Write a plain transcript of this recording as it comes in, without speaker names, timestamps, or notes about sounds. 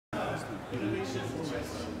Innovation for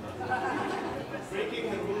myself.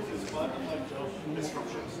 Breaking the rules is part of my job.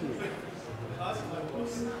 Disruptions. Ask my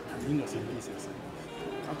boss. 应该是第三次，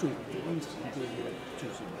他最温习的就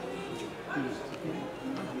是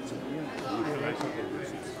怎么样来这个东西。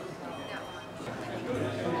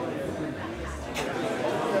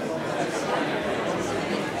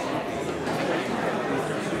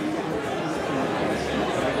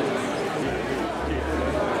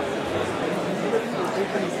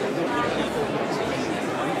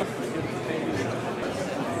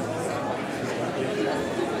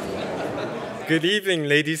Good evening,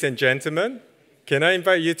 ladies and gentlemen. Can I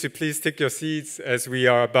invite you to please take your seats as we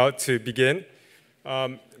are about to begin?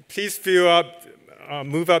 Please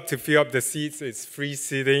move up to fill up the seats. It's free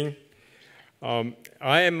seating.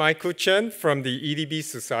 I am Michael Chen from the EDB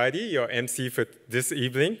Society, your MC for this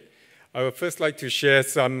evening. I would first like to share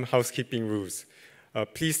some housekeeping rules.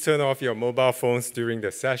 Please turn off your mobile phones during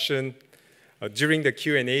the session. During the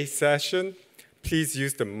Q&A session, please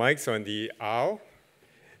use the mics on the aisle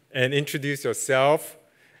and introduce yourself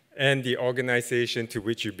and the organization to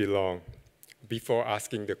which you belong before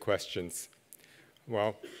asking the questions.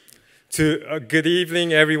 Well, good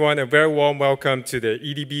evening, everyone. A very warm welcome to the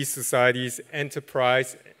EDB Society's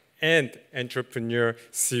Enterprise and Entrepreneur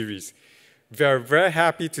series. We're very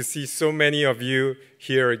happy to see so many of you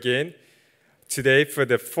here again today for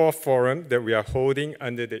the fourth forum that we are holding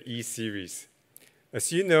under the E-Series.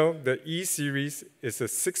 As you know, the E-Series is a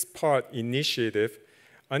 6-part initiative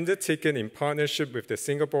undertaken in partnership with the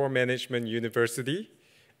Singapore Management University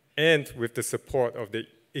and with the support of the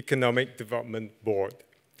Economic Development Board.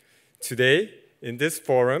 Today, in this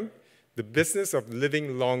forum, the business of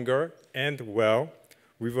living longer and well,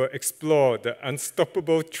 we will explore the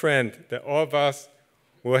unstoppable trend that all of us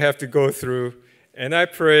will have to go through, and I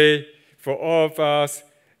pray for all of us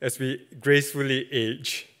as we gracefully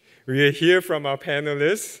age. We will hear from our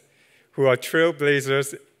panelists who are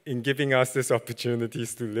trailblazers in giving us these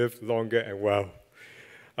opportunities to live longer and well.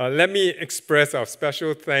 Let me express our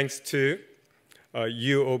special thanks to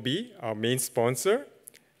UOB, our main sponsor,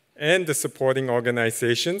 and the supporting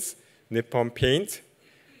organizations, Nippon Paint,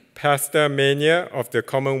 Pasta Mania of the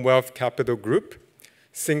Commonwealth Capital Group,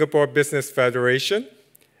 Singapore Business Federation,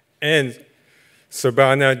 and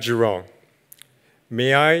Surbana Jurong.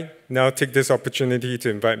 May I now take this opportunity to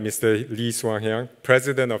invite Mr. Lee Suan Hyang,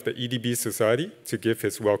 President of the EDB Society, to give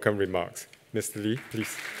his welcome remarks. Mr. Lee,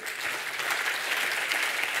 please.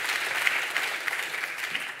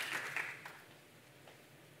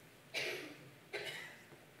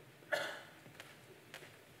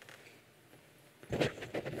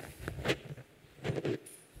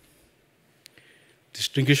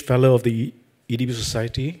 Distinguished Fellow of the EDB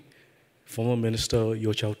Society, former Minister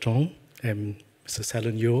Yeo Chow Tong, and Mrs.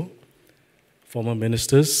 Helen Yeoh, former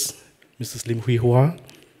ministers, Mrs. Lim Hui Hua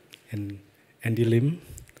and Andy Lim,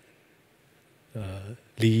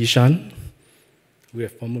 Lee Yishan. We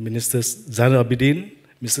have former ministers Zainal Abidin,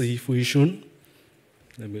 Mr. Fu Yishun.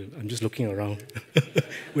 I'm just looking around.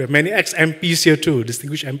 We have many ex-MPs here too,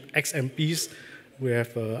 distinguished ex-MPs. We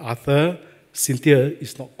have Arthur. Cynthia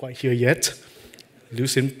is not quite here yet. Liu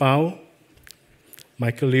Sin Pao,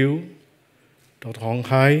 Michael Liu, Dr. Hong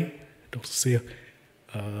Hai, Dr.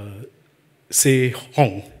 Se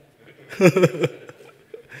Hong.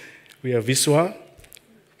 We have Viswa.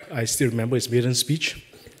 I still remember his maiden speech.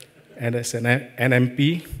 And as an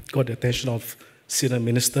NMP, got the attention of Senior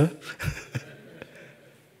Minister.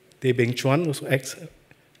 Tay Beng Chuan, also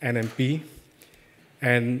ex-NMP.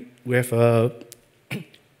 And we have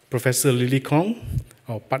Professor Lily Kong,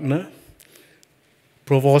 our partner,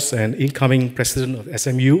 Provost and incoming President of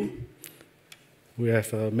SMU. We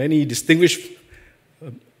have many distinguished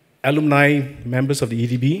alumni members of the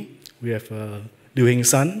EDB. We have Liu Heng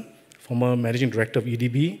San, former Managing Director of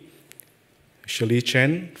EDB, Shirley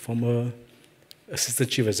Chen, former Assistant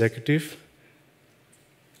Chief Executive,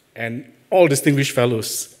 and all distinguished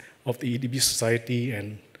fellows of the EDB Society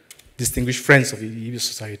and distinguished friends of the EDB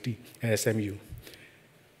Society and SMU.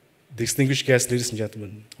 Distinguished guests, ladies and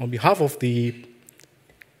gentlemen, on behalf of the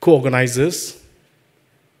co-organizers,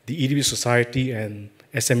 the EDB Society and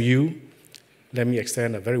SMU, let me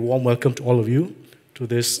extend a very warm welcome to all of you to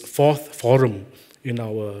this fourth forum in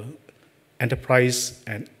our Enterprise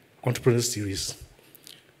and Entrepreneur series.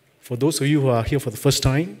 For those of you who are here for the first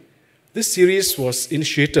time, this series was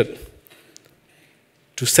initiated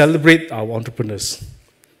to celebrate our entrepreneurs.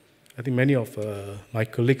 I think many of my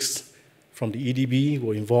colleagues from the EDB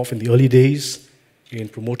were involved in the early days in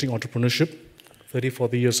promoting entrepreneurship 30,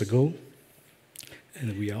 40 years ago.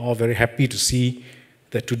 And we are all very happy to see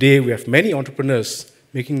that today we have many entrepreneurs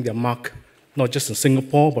making their mark not just in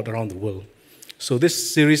Singapore, but around the world. So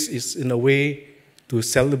this series is in a way to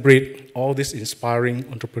celebrate all these inspiring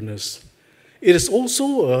entrepreneurs. It is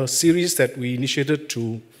also a series that we initiated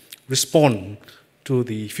to respond to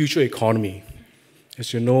the future economy.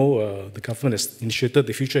 As you know, the government has initiated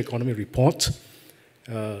the Future Economy Report.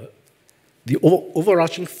 The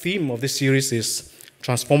overarching theme of this series is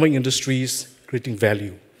transforming industries, creating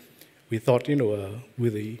value. We thought,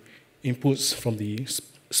 with the inputs from the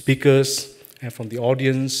speakers and from the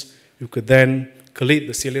audience, we could then collate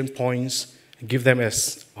the salient points and give them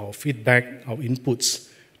as our feedback, our inputs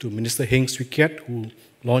to Minister Heng Swee Keat, who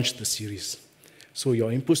launched the series. So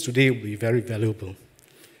your inputs today will be very valuable.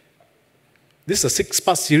 This is a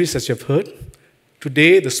 6-part series, as you have heard.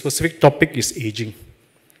 Today, the specific topic is aging.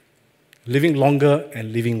 Living longer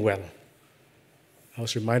and living well. I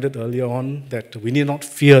was reminded earlier on that we need not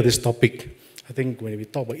fear this topic. I think when we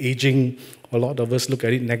talk about aging, a lot of us look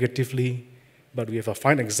at it negatively, but we have a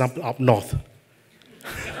fine example up north.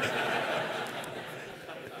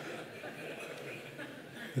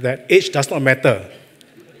 That age does not matter,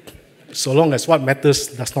 so long as what matters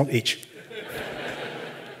does not age.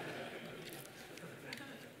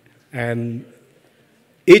 And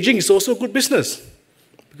aging is also good business,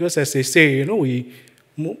 because as they say,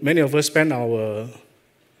 many of us spend our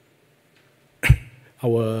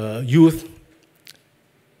youth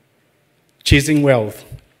chasing wealth.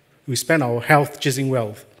 We spend our health chasing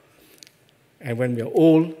wealth. And when we are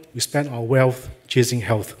old, we spend our wealth chasing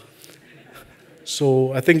health.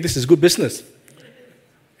 So I think this is good business.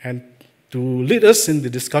 And to lead us in the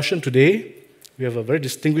discussion today, we have a very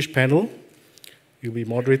distinguished panel. It will be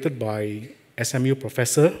moderated by SMU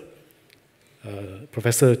Professor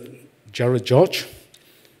Gerard George,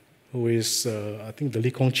 who is, I think, the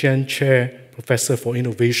Lee Kong Chian Chair Professor for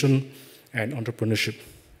Innovation and Entrepreneurship.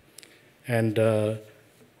 And the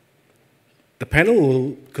panel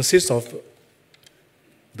will consist of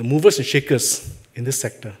the movers and shakers in this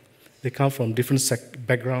sector. They come from different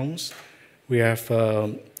backgrounds. We have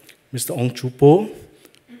Mr. Ong Chu Poh,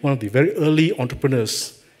 one of the very early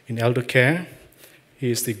entrepreneurs in elder care. He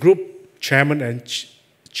is the group chairman and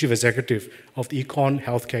chief executive of the ECON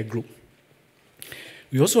healthcare group.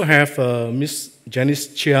 We also have Ms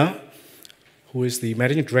Janice Chia, who is the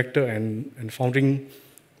managing director and founding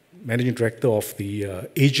managing director of the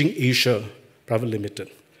Aging Asia Private Limited,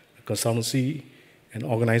 a consultancy and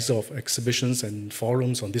organizer of exhibitions and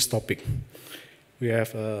forums on this topic. We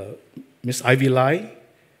have Ms Ivy Lai,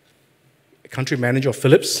 country manager of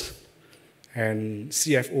Philips and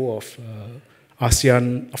CFO of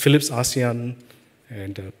ASEAN, Philips ASEAN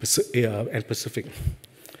and Pacific.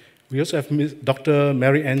 We also have Dr.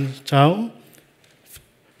 Ann Tsao,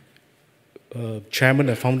 chairman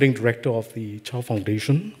and founding director of the Tsao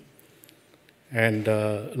Foundation. And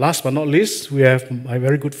last but not least, we have my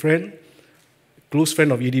very good friend, close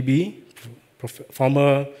friend of EDB,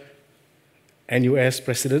 former NUS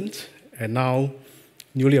president, and now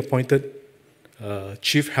newly appointed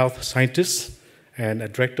chief health scientist and a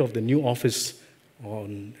director of the new office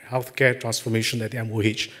on healthcare transformation at the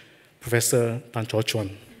MOH, Professor Tan Chorh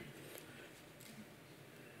Chuan.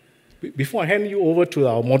 Before I hand you over to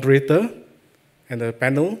our moderator and the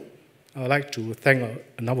panel, I would like to thank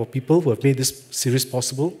a number of people who have made this series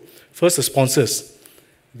possible. First, the sponsors.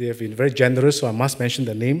 They have been very generous, so I must mention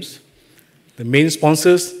their names. The main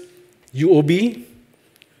sponsors, UOB.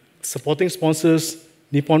 Supporting sponsors,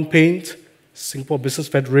 Nippon Paint, Singapore Business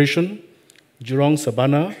Federation, Jurong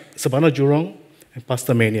Sabana Jurong, and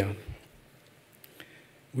Pastamania.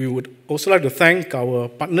 We would also like to thank our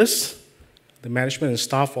partners, the management and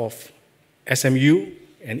staff of SMU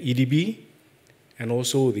and EDB, and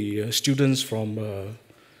also the students from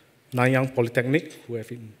Nanyang Polytechnic who have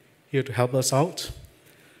been here to help us out.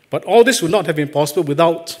 But all this would not have been possible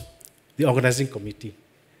without the organizing committee.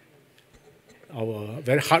 Our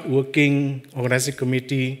very hardworking organizing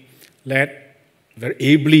committee, led very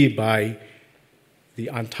ably by the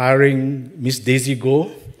untiring Ms. Daisy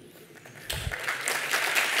Goh.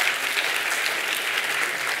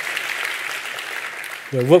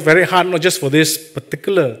 We have worked very hard, not just for this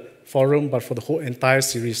particular forum, but for the whole entire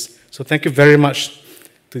series. So thank you very much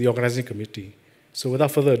to the organizing committee. So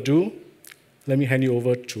without further ado, let me hand you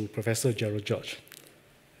over to Professor Gerard George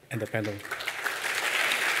and the panel.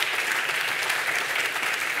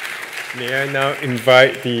 May I now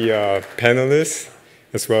invite the panelists,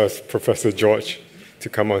 as well as Professor George, to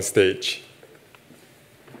come on stage.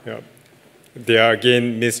 Yeah. They are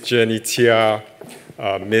again Ms Janice Chia,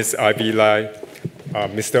 Ms Ivy Lai,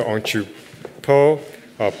 Mr. Ong Chu Poh,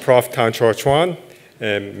 Prof Tan Chorh Chuan,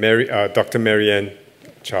 and Dr. Ann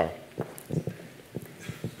Tsao.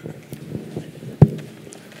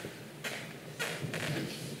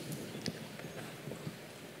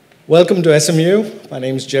 Welcome to SMU. My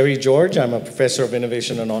name is Gerard George. I'm a professor of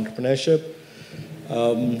innovation and entrepreneurship.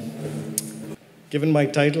 Given my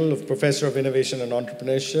title of professor of innovation and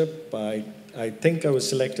entrepreneurship, I think I was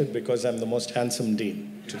selected because I'm the most handsome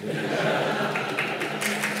dean today.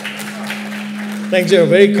 Thanks, you're a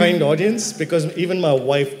very kind audience, because even my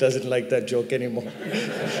wife doesn't like that joke anymore.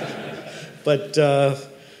 But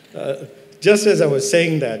just as I was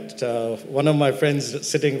saying that, one of my friends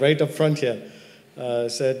sitting right up front here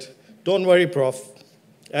said, "Don't worry, Prof.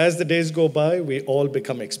 As the days go by, we all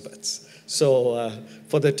become experts." So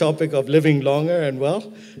for the topic of living longer and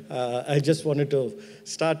well, I just wanted to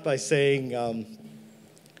start by saying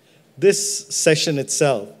this session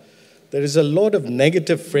itself, there is a lot of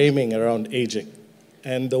negative framing around aging.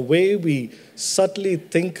 And the way we subtly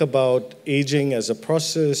think about aging as a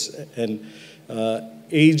process and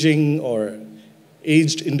aging or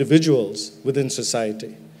aged individuals within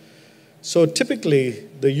society. So typically,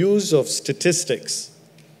 the use of statistics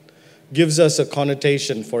gives us a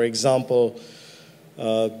connotation. For example,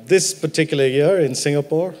 this particular year in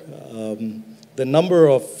Singapore, the number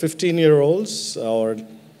of 15-year-olds or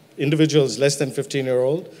individuals less than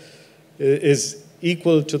 15-year-old is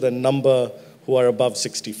equal to the number who are above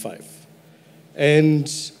 65.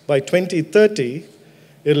 And by 2030,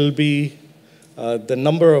 it'll be the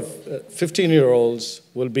number of 15-year-olds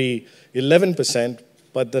will be 11%,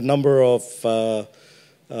 but the number of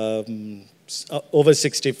over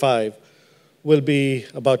 65 will be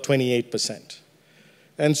about 28%.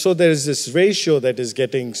 And so there's this ratio that is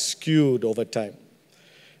getting skewed over time.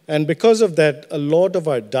 And because of that, a lot of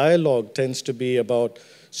our dialogue tends to be about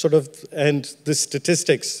sort of, and the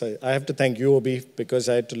statistics, I have to thank UOB because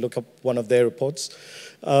I had to look up one of their reports.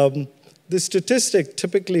 The statistic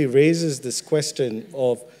typically raises this question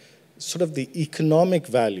of sort of the economic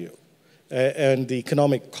value and the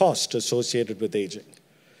economic cost associated with aging.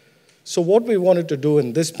 So what we wanted to do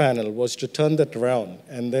in this panel was to turn that around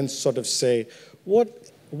and then sort of say, what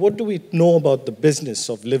do we know about the business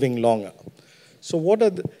of living longer? So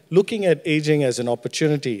looking at aging as an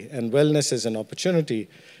opportunity and wellness as an opportunity,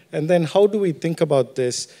 and then how do we think about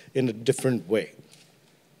this in a different way?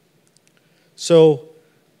 So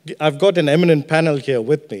I've got an eminent panel here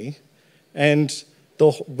with me, and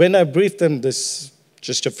when I briefed them this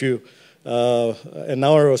just an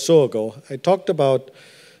hour or so ago, I talked about,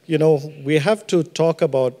 we have to talk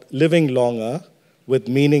about living longer with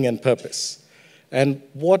meaning and purpose. And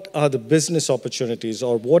what are the business opportunities,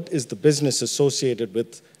 or what is the business associated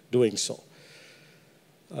with doing so?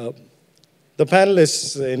 The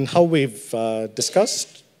panelists, in how we've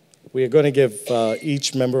discussed, we are going to give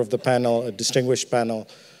each member of the panel, a distinguished panel,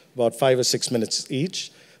 about 5 or 6 minutes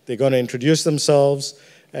each. They're going to introduce themselves,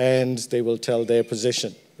 and they will tell their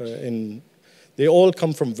position. They all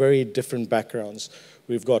come from very different backgrounds.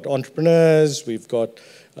 We've got entrepreneurs, we've got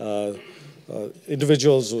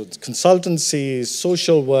individuals with consultancies,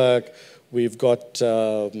 social work, we've got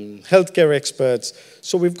healthcare experts.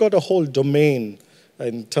 So we've got a whole domain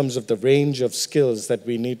in terms of the range of skills that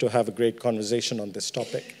we need to have a great conversation on this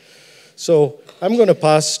topic. So I'm going to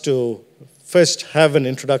pass to first have an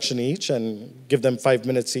introduction each and give them 5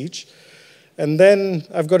 minutes each. And then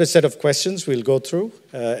I've got a set of questions we'll go through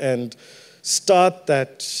and start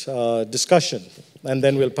that discussion. And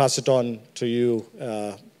then we'll pass it on to you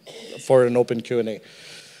for an open Q&A.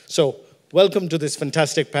 So welcome to this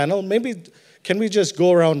fantastic panel. Maybe can we just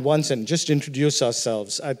go around once and just introduce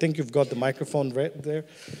ourselves? I think you've got the microphone right there.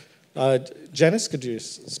 Janice, could you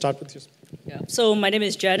start with yours? Yeah. So my name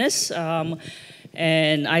is Janice,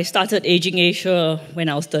 and I started Aging Asia when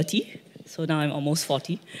I was 30. So now I'm almost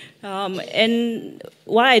 40. And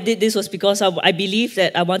why I did this was because I believe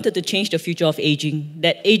that I wanted to change the future of aging,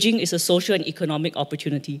 that aging is a social and economic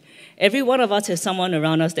opportunity. Every one of us has someone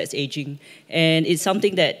around us that's aging, and it's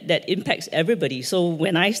something that impacts everybody. So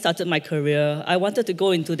when I started my career, I wanted to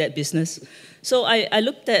go into that business. So I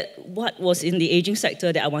looked at what was in the aging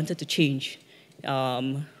sector that I wanted to change.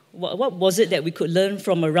 What was it that we could learn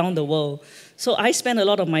from around the world? So I spent a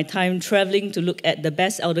lot of my time traveling to look at the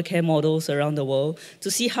best elder care models around the world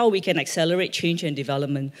to see how we can accelerate change and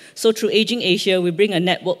development. So through Aging Asia, we bring a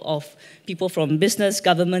network of people from business,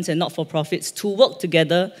 governments, and not-for-profits to work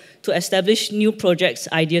together to establish new projects,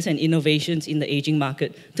 ideas, and innovations in the aging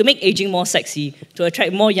market, to make aging more sexy, to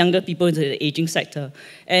attract more younger people into the aging sector.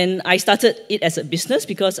 And I started it as a business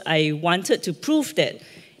because I wanted to prove that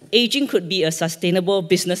aging could be a sustainable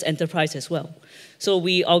business enterprise as well. So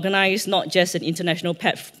we organized not just an international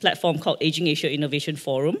platform called Aging Asia Innovation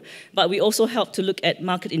Forum, but we also helped to look at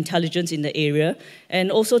market intelligence in the area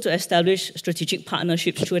and also to establish strategic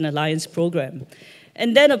partnerships through an alliance program.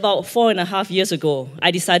 And then about 4.5 years ago,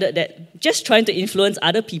 I decided that just trying to influence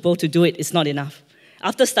other people to do it is not enough.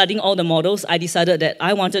 After studying all the models, I decided that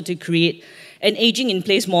I wanted to create an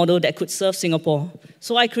aging-in-place model that could serve Singapore.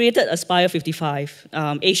 So I created Aspire 55,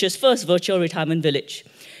 Asia's first virtual retirement village.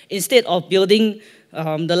 Instead of building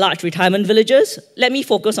the large retirement villages, let me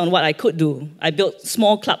focus on what I could do. I built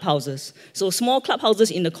small clubhouses. So small clubhouses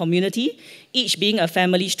in the community, each being a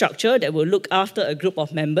family structure that will look after a group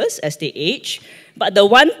of members as they age. But the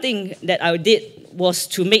one thing that I did was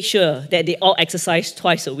to make sure that they all exercise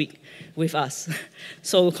twice a week with us.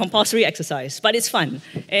 So compulsory exercise, but it's fun.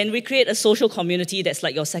 And we create a social community that's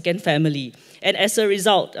like your second family. And as a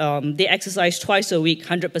result, they exercise twice a week,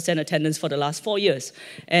 100% attendance for the last 4 years.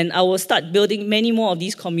 And I will start building many more of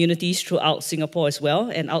these communities throughout Singapore as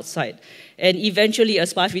well and outside. And eventually,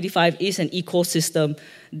 Aspire 55 is an ecosystem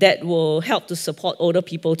that will help to support older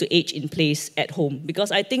people to age in place at home.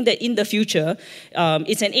 Because I think that in the future,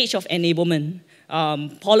 it's an age of enablement.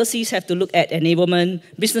 Policies have to look at enablement.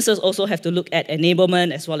 Businesses also have to look at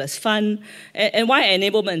enablement as well as fun. And why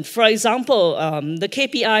enablement? For example, the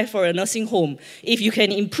KPI for a nursing home, if you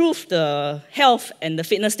can improve the health and the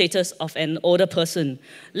fitness status of an older person,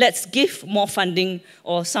 let's give more funding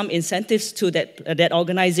or some incentives to that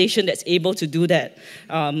organization that's able to do that.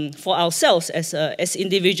 For ourselves as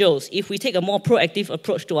individuals, if we take a more proactive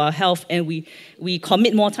approach to our health and we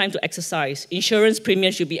commit more time to exercise, insurance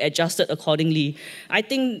premiums should be adjusted accordingly. I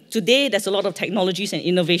think today there's a lot of technologies and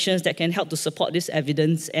innovations that can help to support this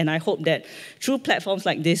evidence, and I hope that through platforms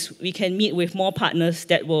like this, we can meet with more partners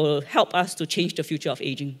that will help us to change the future of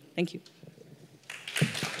aging. Thank you.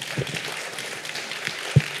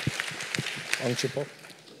 Ong Chu Poh.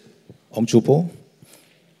 Ong Chu Poh.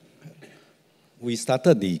 We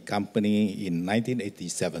started the company in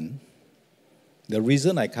 1987. The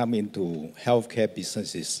reason I come into healthcare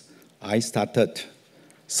business is I started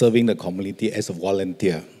serving the community as a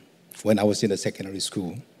volunteer when I was in the secondary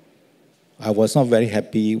school. I was not very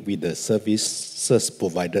happy with the services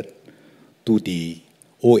provided to the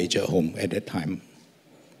old age home at that time.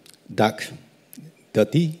 Dark,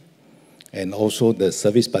 dirty, and also the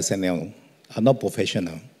service personnel are not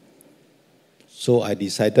professional. So I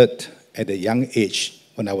decided at a young age,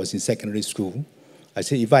 when I was in secondary school, I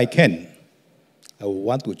said, if I can, I would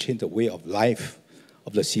want to change the way of life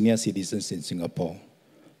of the senior citizens in Singapore.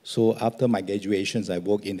 So after my graduations, I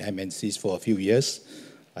worked in MNCs for a few years.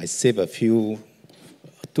 I saved a few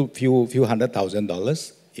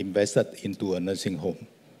 $100,000, invested into a nursing home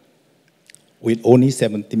with only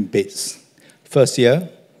 17 beds. First year,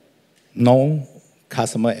 no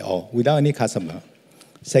customer at all, without any customer.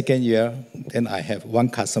 Second year, then I have one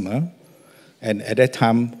customer. And at that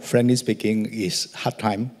time, frankly speaking, is hard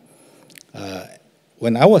time.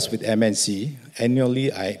 When I was with MNC,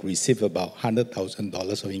 annually I received about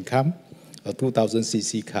 $100,000 of income, a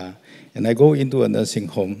 2,000cc car, and I go into a nursing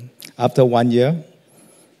home. After 1 year,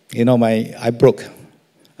 you know, I broke.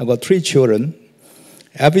 I got 3 children.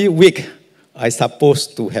 Every week, I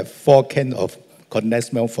supposed to have 4 cans of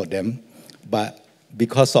condensed milk for them, but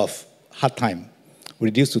because of hard time,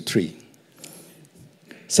 reduced to 3.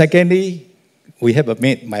 Secondly, we have a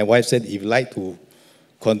maid. My wife said, if you like to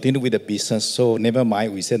continue with the business, so never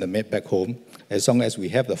mind, we send the maid back home, as long as we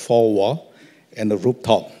have the 4 wall and the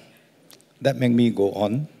rooftop. That made me go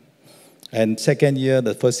on. And second year,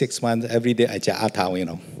 the first 6 months, every day I just atao, you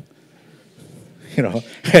know. You know,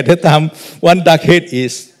 at that time, one duck head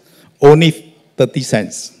is only 30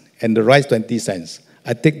 cents, and the rice 20 cents.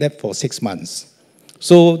 I take that for 6 months.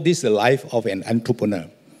 So this is the life of an entrepreneur.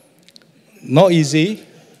 Not easy,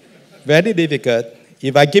 very difficult.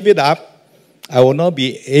 If I give it up, I will not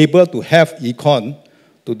be able to have ECON.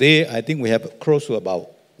 Today, I think we have close to about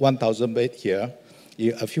 1,000 beds here,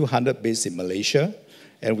 a few hundred beds in Malaysia,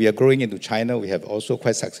 and we are growing into China. We have also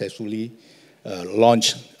quite successfully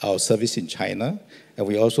launched our service in China, and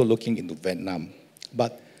we're also looking into Vietnam.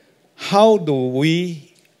 But how do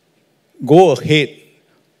we go ahead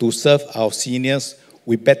to serve our seniors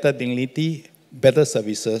with better dignity, better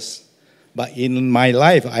services? But in my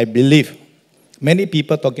life, I believe many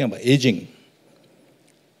people talking about aging.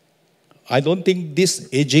 I don't think this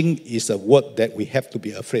aging is a word that we have to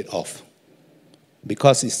be afraid of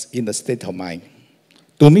because it's in the state of mind.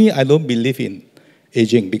 To me, I don't believe in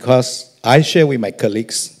aging because I share with my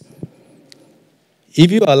colleagues, if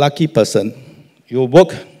you are a lucky person, you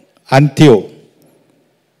work until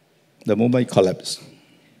the moment you collapse.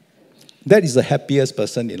 That is the happiest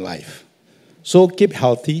person in life. So keep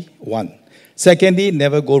healthy, one. Secondly,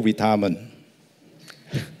 never go retirement.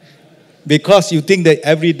 Because you think that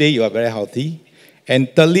every day you are very healthy. And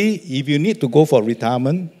thirdly, if you need to go for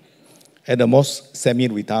retirement, at the most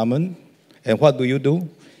semi-retirement. And what do?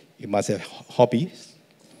 You must have hobbies,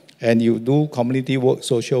 and you do community work,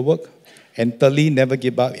 social work, and thirdly, never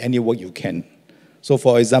give up any work you can. So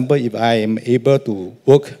for example, if I am able to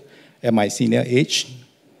work at my senior age,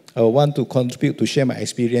 I want to contribute to share my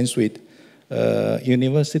experience with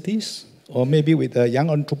universities, or maybe with young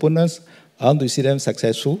entrepreneurs. I want to see them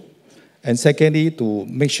successful. And secondly, to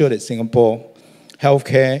make sure that Singapore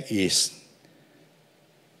healthcare is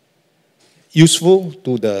useful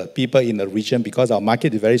to the people in the region, because our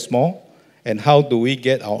market is very small. And how do we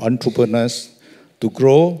get our entrepreneurs to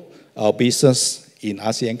grow our business in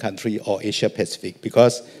ASEAN country or Asia Pacific?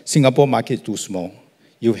 Because Singapore market is too small.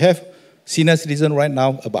 You have senior citizens right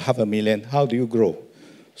now about 500,000. How do you grow?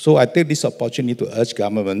 So I take this opportunity to urge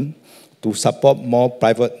government to support more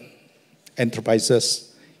private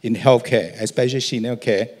enterprises in healthcare, especially senior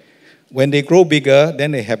care. When they grow bigger,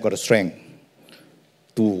 then they have got a strength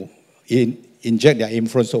to inject their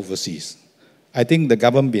influence overseas. I think the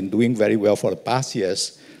government been doing very well for the past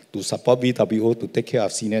years to support VWO to take care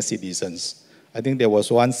of senior citizens. I think there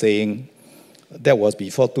was one saying, that was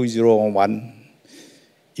before 2011,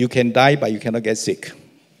 you can die but you cannot get sick,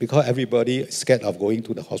 because everybody is scared of going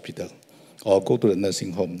to the hospital or go to the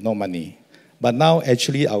nursing home, no money. But now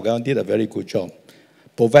actually our government did a very good job,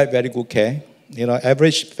 provide very good care. You know,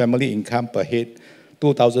 average family income per head,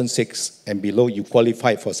 2006 and below, you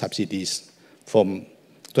qualify for subsidies from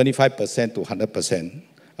 25% to 100%.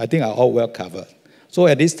 I think are all well covered. So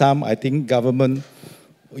at this time, I think government,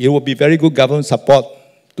 it will be very good government support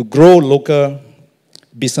to grow local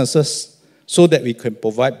businesses so that we can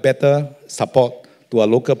provide better support to our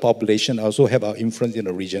local population, also have our influence in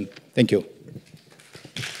the region. Thank you.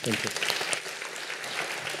 Thank you.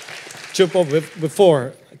 Chu Poh,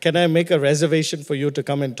 before, can I make a reservation for you to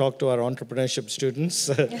come and talk to our entrepreneurship students?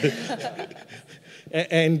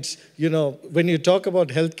 And, you know, when you talk about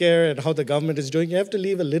healthcare and how the government is doing, you have to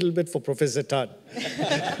leave a little bit for Professor Tan.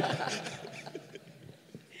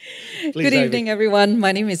 Please, Good evening, Ivy. everyone.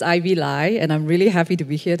 My name is Ivy Lai, and I'm really happy to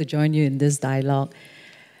be here to join you in this dialogue.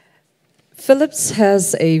 Philips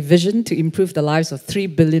has a vision to improve the lives of 3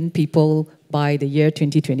 billion people by the year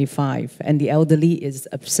 2025, and the elderly is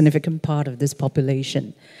a significant part of this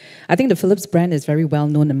population. I think the Philips brand is very well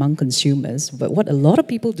known among consumers, but what a lot of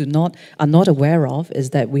people are not aware of is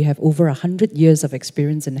that we have over 100 years of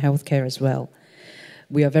experience in healthcare as well.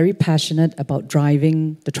 We are very passionate about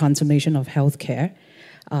driving the transformation of healthcare,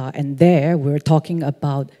 and there we're talking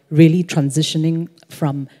about really transitioning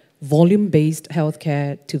from volume-based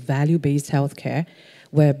healthcare to value-based healthcare,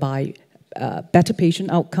 whereby better patient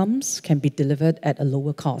outcomes can be delivered at a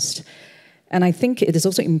lower cost. And I think it is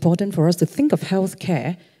also important for us to think of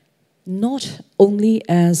healthcare not only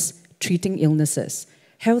as treating illnesses.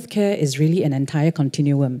 Healthcare is really an entire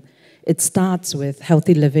continuum. It starts with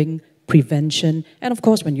healthy living, prevention, and of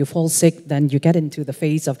course when you fall sick, then you get into the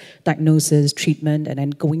phase of diagnosis, treatment, and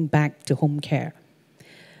then going back to home care.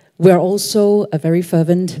 We're also a very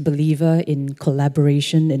fervent believer in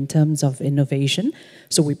collaboration in terms of innovation.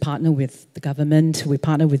 So we partner with the government, we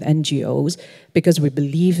partner with NGOs, because we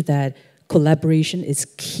believe that collaboration is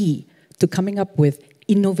key to coming up with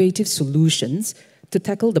innovative solutions to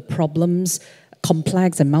tackle the problems,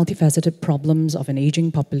 complex and multifaceted problems of an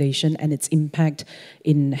aging population and its impact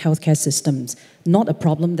in healthcare systems. Not a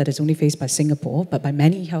problem that is only faced by Singapore, but by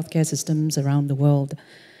many healthcare systems around the world.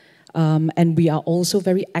 And we are also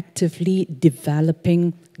very actively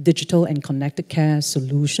developing digital and connected care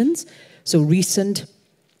solutions. So recent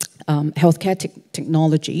healthcare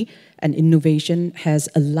technology and innovation has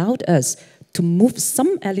allowed us to move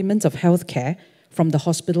some elements of healthcare from the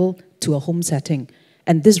hospital to a home setting.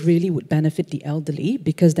 And this really would benefit the elderly,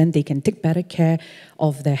 because then they can take better care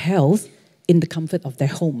of their health in the comfort of their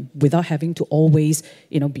home without having to always,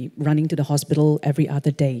 be running to the hospital every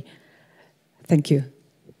other day. Thank you.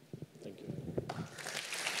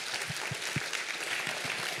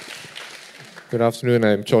 Good afternoon,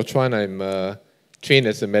 I'm Chorh Chuan. I'm trained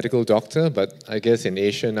as a medical doctor, but I guess in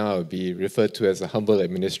Asia now I'll be referred to as a humble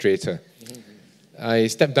administrator. I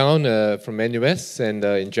stepped down from NUS and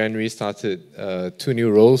in January started 2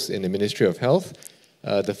 new roles in the Ministry of Health.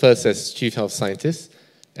 The first as Chief Health Scientist,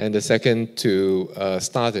 and the second to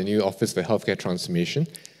start a new Office for Healthcare Transformation.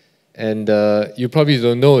 And you probably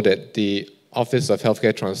don't know that the Office of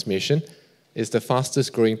Healthcare Transformation is the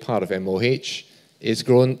fastest growing part of MOH. It's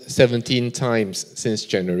grown 17 times since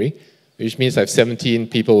January, which means I have 17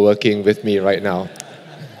 people working with me right now.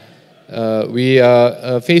 We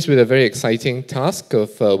are faced with a very exciting task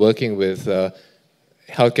of working with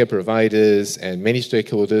healthcare providers and many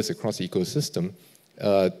stakeholders across the ecosystem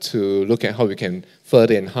to look at how we can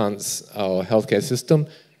further enhance our healthcare system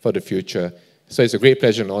for the future. So it's a great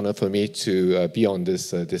pleasure and honor for me to be on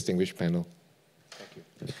this distinguished panel.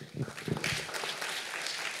 Thank you.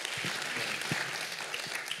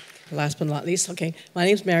 Last but not least, okay, my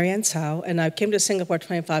name is Ann Tsao, and I came to Singapore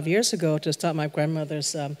 25 years ago to start my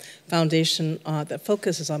grandmother's foundation that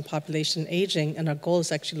focuses on population aging, and our goal is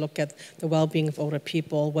to actually look at the well-being of older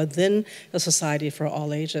people within the society for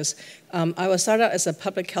all ages. I was started out as a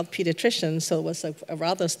public health pediatrician, so it was a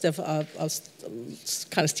rather stiff,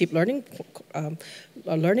 kind of steep learning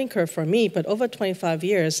curve for me, but over 25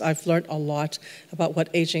 years, I've learned a lot about what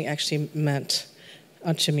aging actually meant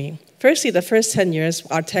to me. Firstly, the first 10 years,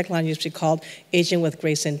 our tagline used to be called Aging with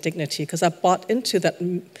Grace and Dignity, because I bought into that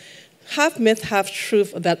half myth, half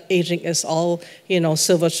truth that aging is all,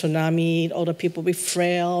 silver tsunami, older people be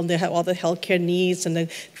frail, they have all the healthcare needs, and they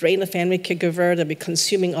drain the family caregiver, they'll be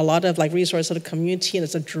consuming a lot of resources of the community, and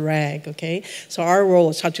it's a drag, okay? So our role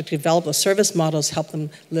is how to develop the service models, help them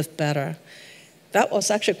live better. That was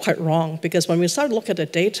actually quite wrong, because when we started looking at the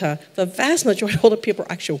data, the vast majority of older people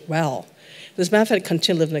are actually well. As a matter of fact, they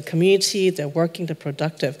continue to live in the community, they're working, they're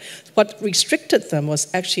productive. What restricted them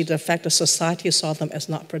was actually the fact that society saw them as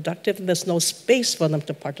not productive, and there's no space for them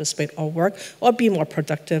to participate or work or be more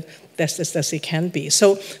productive as they can be.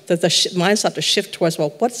 So the mind started to shift towards, well,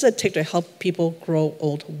 what does it take to help people grow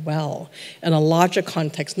old well in a larger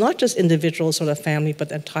context, not just individuals or the family, but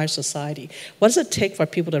the entire society? What does it take for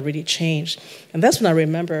people to really change? And that's when I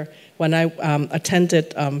remember when I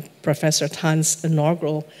attended Professor Tan's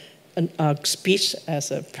inaugural speech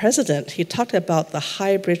as a president. He talked about the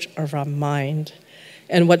hybrid of our mind.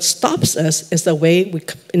 And what stops us is the way we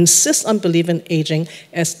insist on believing aging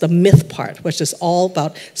as the myth part, which is all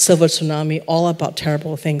about silver tsunami, all about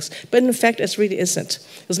terrible things. But in fact, it really isn't.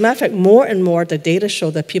 As a matter of fact, more and more the data show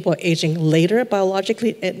that people are aging later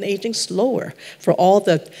biologically and aging slower for all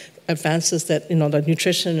the advances that, the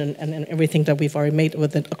nutrition and everything that we've already made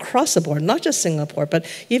with it across the board, not just Singapore, but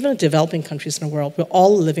even developing countries in the world, we're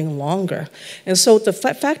all living longer. And so the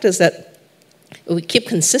fact is that we keep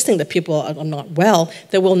insisting that people are not well,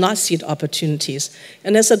 they will not see the opportunities.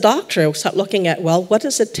 And as a doctor, we start looking at, well, what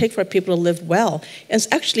does it take for people to live well? And it's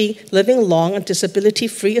actually living long and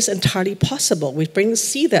disability-free is entirely possible. We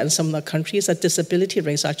see that in some of the countries, that disability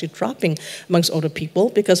rates are actually dropping amongst older people,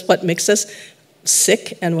 because what makes us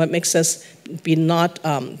sick and what makes us be not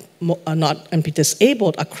be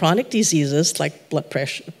disabled are chronic diseases like blood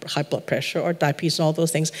pressure, high blood pressure, or diabetes, and all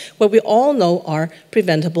those things, what we all know are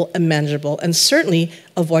preventable and manageable, and certainly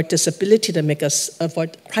avoid disability to make us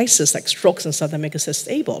avoid crises like strokes and stuff that make us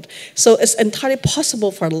disabled. So it's entirely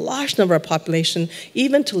possible for a large number of population,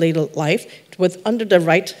 even to later life, under the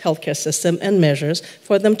right healthcare system and measures,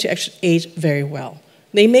 for them to actually age very well.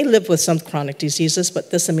 They may live with some chronic diseases,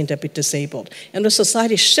 but doesn't mean they'll be disabled. And the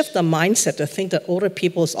society shift the mindset to think that older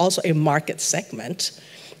people is also a market segment,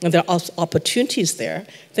 and there are opportunities there,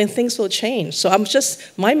 then things will change. So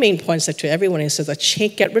my main point is to everyone is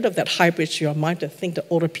that get rid of that hybrid to your mind to think that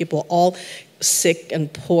older people are all sick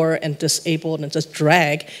and poor and disabled and just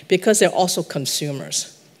drag, because they're also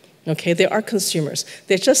consumers. Okay, they are consumers.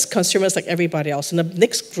 They're just consumers like everybody else. And the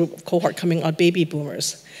next cohort coming are baby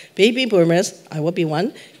boomers. Baby boomers, I will be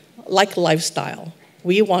one, like lifestyle.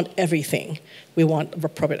 We want everything. We want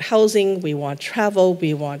appropriate housing, we want travel,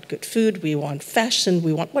 we want good food, we want fashion,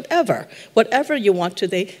 we want whatever. Whatever you want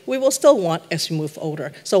today, we will still want as we move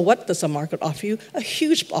older. So what does the market offer you? A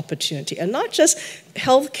huge opportunity. And not just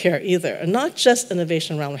healthcare either, and not just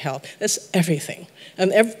innovation around health. It's everything.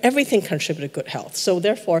 And everything contributes to good health. So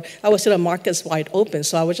therefore, I would say the market's wide open.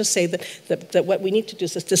 So I would just say that what we need to do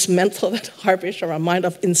is dismantle that harbage or our mind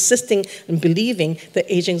of insisting and believing that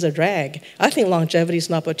aging is a drag. I think longevity is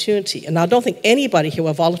an opportunity. And I don't think anybody here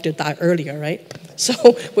will volunteer to die earlier, right? So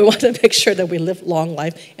we want to make sure that we live long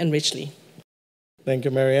life and richly. Thank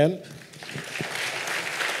you, Marianne.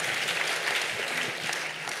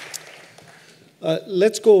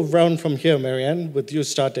 Let's go around from here, Marianne, with you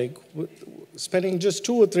starting. Spending just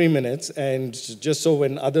 2 or 3 minutes, and just so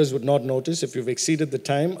when others would not notice, if you've exceeded the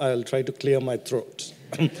time, I'll try to clear my throat.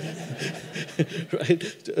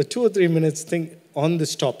 Right? 2 or 3 minutes think on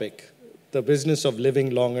this topic, the business of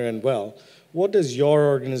living longer and well. What is your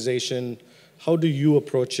organization? How do you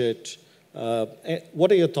approach it?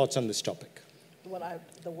 What are your thoughts on this topic?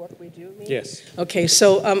 The work we do? Yes. Okay,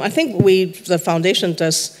 so I think the foundation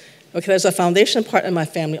does Okay, there's a foundation part and my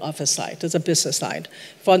family office side. There's a business side.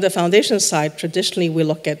 For the foundation side, traditionally we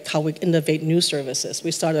look at how we innovate new services.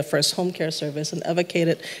 We started the first home care service and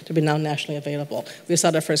advocated to be now nationally available. We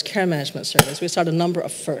started our first care management service. We started a number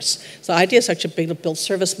of firsts. So the idea is actually to build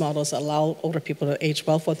service models that allow older people to age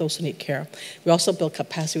well for those who need care. We also build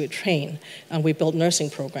capacity to train, and we build nursing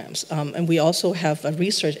programs. And we also have a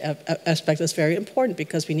research aspect that's very important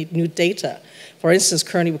because we need new data. For instance,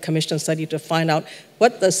 currently we commissioned a study to find out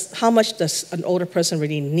how much does an older person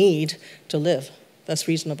really need to live that's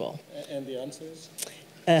reasonable. And the answer is?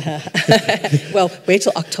 Well, wait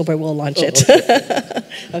till October, we'll launch it.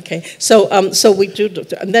 Okay, so we do,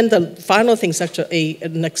 and then the final thing is actually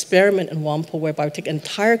an experiment in Whampoa whereby we take an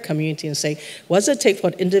entire community and say, what does it take for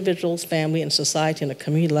individuals, family, and society and the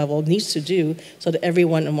community level needs to do so that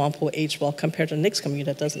everyone in Whampoa age well compared to the next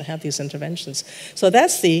community that doesn't have these interventions. So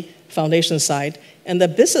that's the foundation side. And the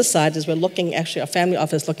business side is we're looking, actually, our family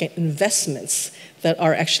office looking at investments that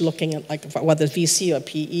are actually looking at, like, whether it's VC or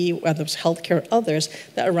PE, whether it's healthcare or others,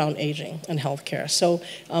 that are around aging and healthcare. So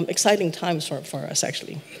exciting times for us,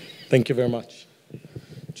 actually. Thank you very much.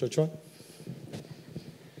 Chorh Chuan?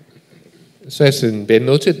 So as Ben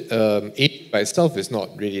noted, age by itself is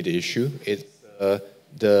not really the issue. It's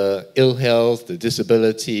the ill health, the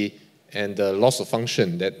disability, and the loss of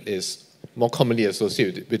function that is more commonly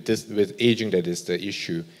associated with aging that is the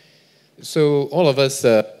issue. So all of us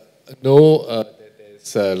know that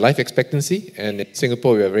there's life expectancy, and in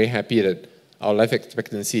Singapore we are very happy that our life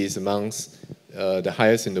expectancy is amongst the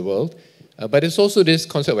highest in the world. But it's also this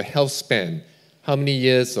concept of a health span, how many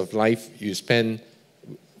years of life you spend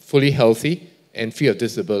fully healthy and free of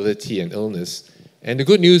disability and illness. And the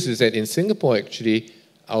good news is that in Singapore, actually,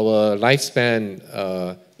 our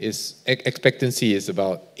lifespan expectancy is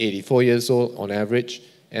about 84 years old on average,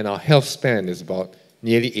 and our health span is about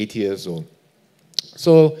nearly 80 years old.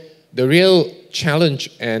 So the real challenge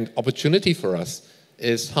and opportunity for us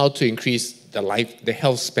is how to increase the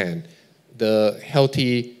health span, the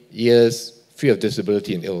healthy years free of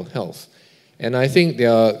disability and ill health. And I think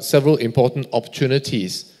there are several important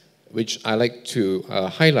opportunities which I like to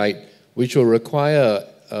highlight, which will require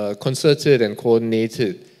concerted and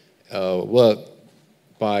coordinated work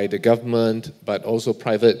by the government, but also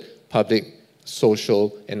private, public,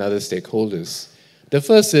 social, and other stakeholders. The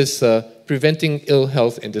first is preventing ill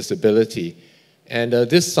health and disability. And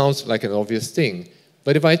this sounds like an obvious thing.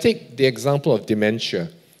 But if I take the example of dementia,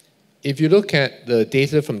 if you look at the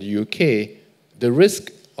data from the UK, the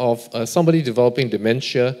risk of somebody developing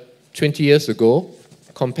dementia 20 years ago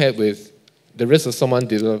compared with the risk of someone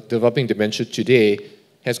developing dementia today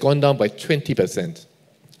has gone down by 20%.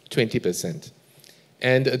 20%.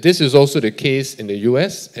 And this is also the case in the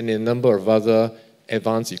US and in a number of other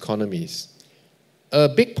advanced economies. A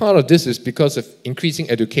big part of this is because of increasing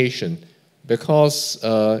education, because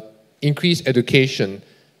increased education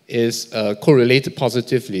is correlated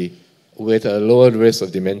positively with a lower risk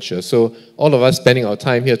of dementia. So all of us spending our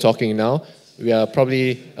time here talking now, we are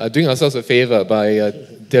probably doing ourselves a favor by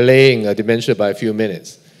delaying dementia by a few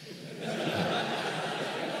minutes.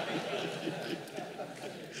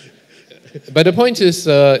 But the point is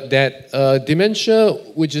that dementia,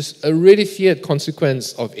 which is a really feared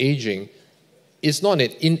consequence of aging, is not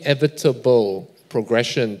an inevitable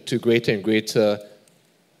progression to greater and greater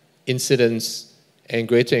incidence and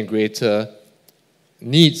greater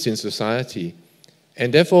needs in society.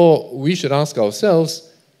 And therefore, we should ask ourselves,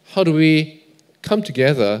 how do we come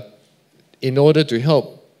together in order to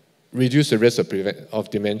help reduce the risk of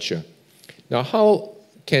dementia? Now, how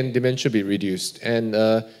can dementia be reduced? And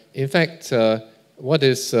in fact, what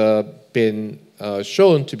has been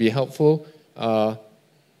shown to be helpful are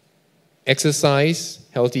exercise,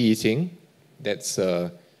 healthy eating. That's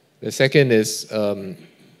the second is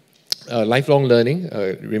lifelong learning,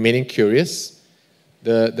 remaining curious.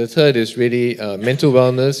 The third is really mental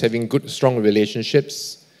wellness, having good, strong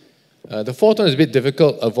relationships. The fourth one is a bit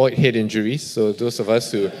difficult, avoid head injuries. So those of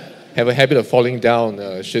us who have a habit of falling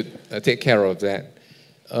down should take care of that.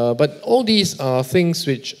 But all these are things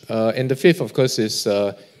which, and the fifth, of course, is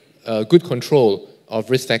good control of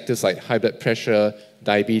risk factors like high blood pressure,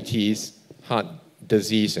 diabetes, heart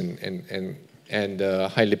disease, and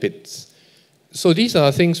high lipids. So these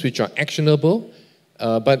are things which are actionable,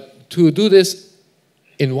 but to do this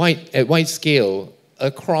at wide scale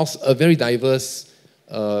across a very diverse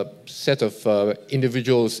set of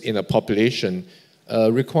individuals in a population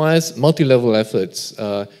requires multi-level efforts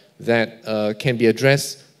that can be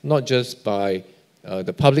addressed not just by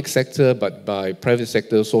the public sector, but by private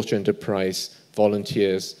sector, social enterprise,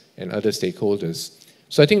 volunteers, and other stakeholders.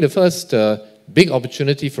 So I think the first big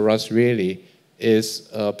opportunity for us really is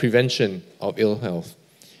prevention of ill health.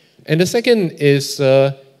 And the second is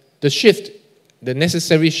the shift, the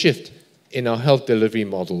necessary shift in our health delivery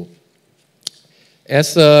model.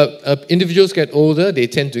 As individuals get older, they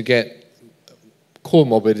tend to get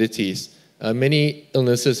comorbidities, many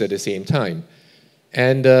illnesses at the same time.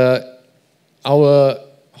 And our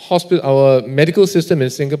medical system in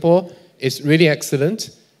Singapore is really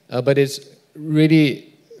excellent, but it's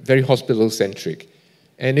really very hospital-centric.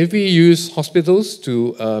 And if we use hospitals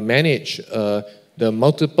to manage the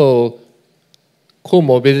multiple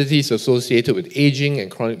comorbidities associated with aging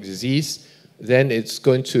and chronic disease, then it's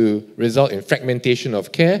going to result in fragmentation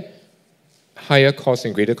of care, higher cost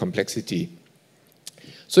and greater complexity.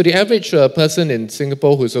 So the average person in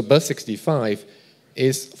Singapore who's above 65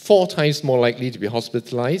 is 4 times more likely to be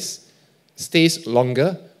hospitalized, stays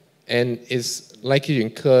longer, and is likely to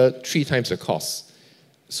incur 3 times the cost.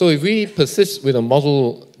 So if we persist with a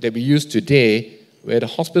model that we use today, where the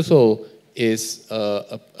hospital is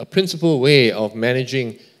a principal way of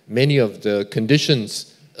managing many of the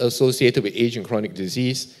conditions associated with age and chronic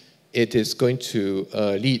disease, it is going to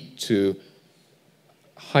lead to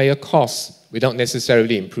higher costs without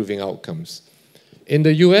necessarily improving outcomes. In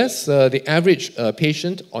the US, the average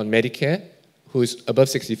patient on Medicare who is above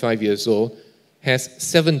 65 years old has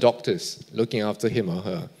 7 doctors looking after him or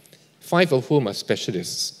her, 5 of whom are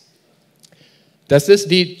specialists. Does this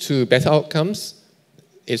lead to better outcomes?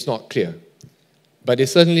 It's not clear. But it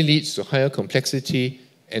certainly leads to higher complexity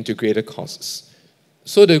and to greater costs.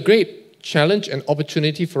 So the great challenge and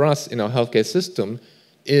opportunity for us in our healthcare system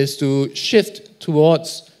is to shift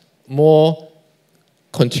towards more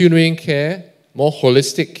continuing care, more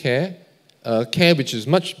holistic care, care which is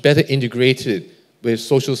much better integrated with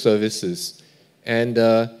social services. And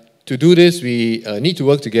to do this, we need to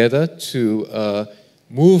work together to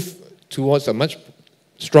move towards a much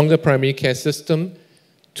stronger primary care system,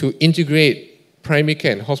 to integrate primary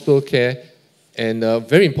care and hospital care, and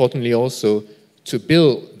very importantly also, to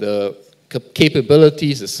build the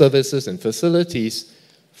capabilities, the services and facilities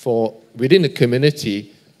for within the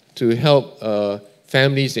community to help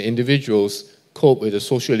families and individuals cope with the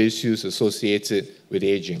social issues associated with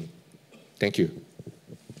aging. Thank you.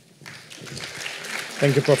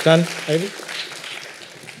 Thank you, Prof. Tan. Ivy?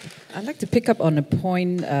 I'd like to pick up on a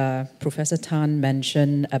point Professor Tan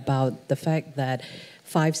mentioned about the fact that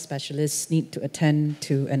 5 specialists need to attend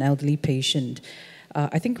to an elderly patient.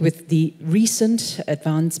 I think with the recent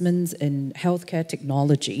advancements in healthcare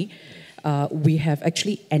technology, we have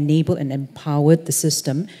actually enabled and empowered the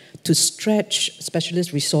system to stretch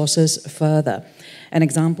specialist resources further. An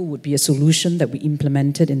example would be a solution that we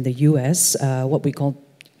implemented in the US, what we call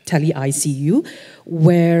tele-ICU,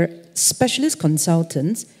 where specialist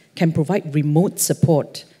consultants can provide remote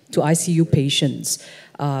support to ICU patients,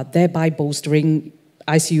 thereby bolstering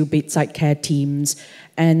ICU bedside care teams,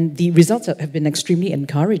 and the results have been extremely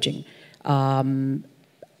encouraging.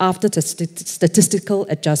 After the statistical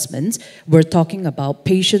adjustments, we're talking about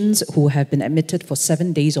patients who have been admitted for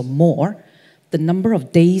 7 days or more. The number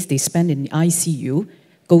of days they spend in the ICU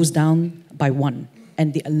goes down by 1.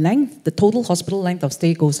 And the total hospital length of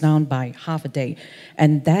stay goes down by half a day.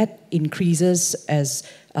 And that increases as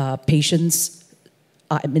patients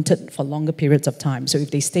are admitted for longer periods of time. So if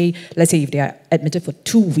they stay, let's say if they are admitted for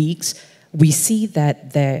 2 weeks, we see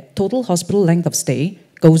that their total hospital length of stay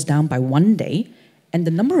goes down by 1 day, and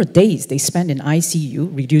the number of days they spend in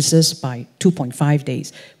ICU reduces by 2.5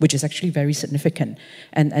 days, which is actually very significant.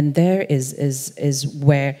 And there is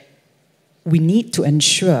where we need to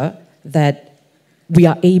ensure that we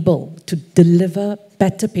are able to deliver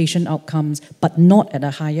better patient outcomes, but not at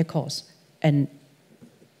a higher cost. And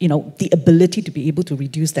the ability to be able to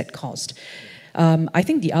reduce that cost. I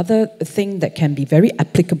think the other thing that can be very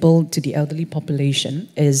applicable to the elderly population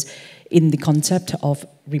is in the concept of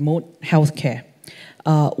remote healthcare,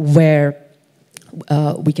 where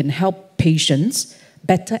we can help patients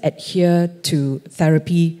better adhere to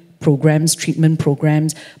therapy programs, treatment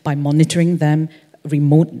programs, by monitoring them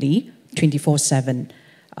remotely 24/7.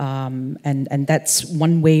 And that's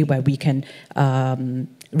one way where we can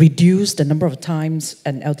reduce the number of times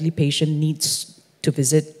an elderly patient needs to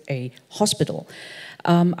visit a hospital.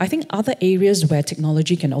 I think other areas where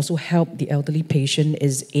technology can also help the elderly patient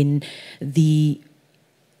is in the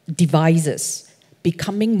devices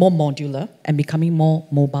becoming more modular and becoming more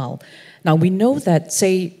mobile. Now, we know that,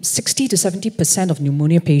 say, 60 to 70% of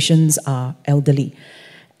pneumonia patients are elderly,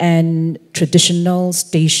 and traditional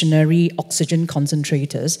stationary oxygen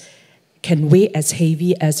concentrators can weigh as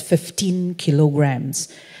heavy as 15 kilograms.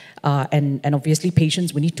 And obviously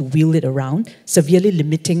patients will need to wheel it around, severely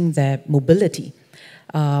limiting their mobility.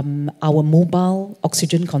 Our mobile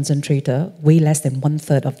oxygen concentrator weigh less than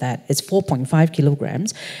 1/3 of that. It's 4.5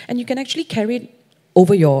 kilograms, and you can actually carry it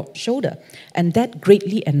over your shoulder. And that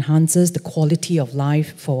greatly enhances the quality of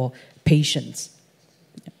life for patients.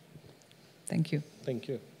 Yeah. Thank you. Thank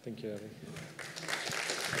you. Thank you, Ivy.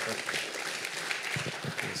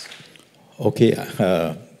 Okay,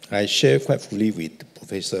 I share quite fully with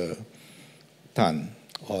Professor Tan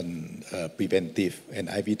on preventive, and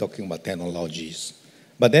Ivy talking about technologies.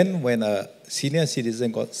 But then when a senior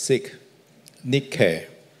citizen got sick, need care,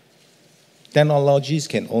 technologies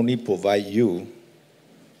can only provide you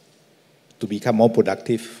to become more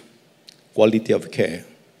productive, quality of care.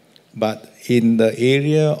 But in the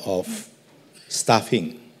area of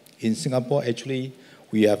staffing, in Singapore, actually,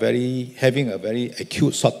 we are having a very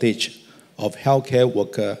acute shortage of healthcare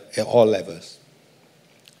workers at all levels,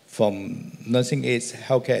 from nursing aides,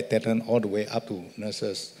 healthcare attendants, all the way up to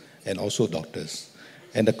nurses and also doctors.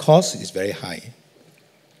 And the cost is very high.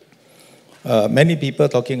 Many people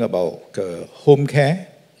talking about home care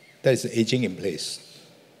that is aging in place.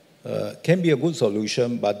 Can be a good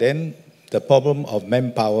solution, but then the problem of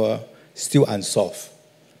manpower still unsolved.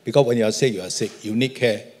 Because when you are sick, you need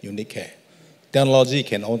care, you need care. Technology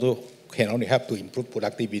can only help to improve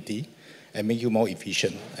productivity and make you more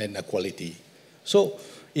efficient and quality. So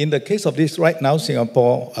in the case of this right now,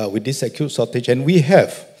 Singapore, with this acute shortage, and we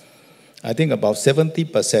have, I think about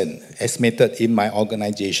 70% estimated in my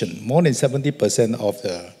organization, more than 70% of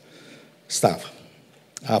the staff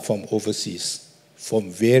are from overseas, from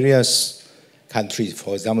various countries,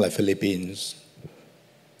 for example, like Philippines,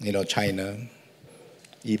 China,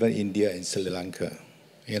 even India and Sri Lanka.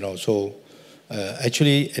 So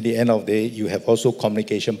actually, at the end of the day, you have also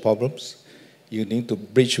communication problems. You need to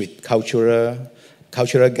bridge with cultural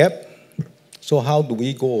gap. So how do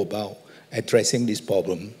we go about addressing this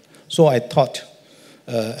problem? So I thought,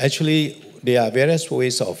 actually, there are various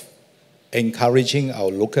ways of encouraging our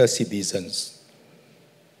local citizens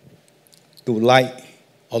to like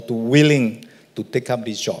or to willing to take up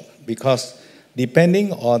this job. Because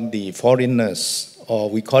depending on the foreigners, or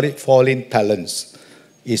we call it foreign talents,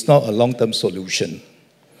 it's not a long-term solution.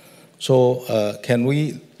 So can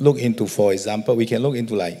we look into, for example, we can look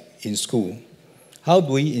into like in school, how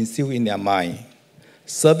do we instill in their mind,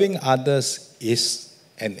 serving others is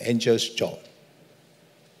an angel's job.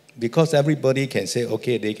 Because everybody can say,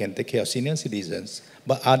 okay, they can take care of senior citizens,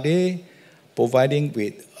 but are they possessing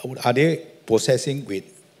with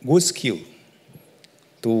good skill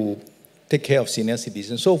to take care of senior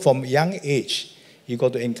citizens? So from young age, you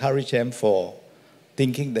got to encourage them for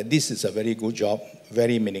thinking that this is a very good job,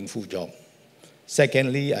 very meaningful job.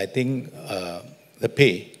 Secondly, I think the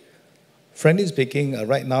pay. Frankly speaking,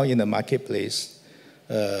 right now in the marketplace,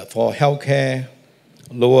 for healthcare,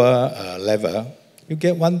 lower level, you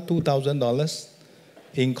get $1,000-$2,000.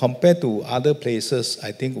 In compared to other places,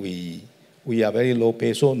 I think we are very low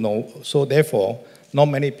pay. So therefore, not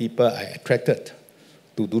many people are attracted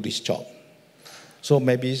to do this job. So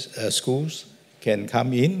maybe schools can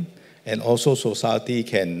come in, and also society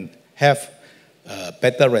can have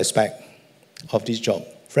better respect of this job.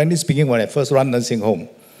 Frankly speaking, when I first run nursing home,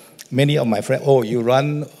 many of my friends, oh, you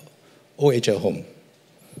run OHL home.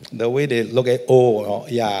 The way they look at,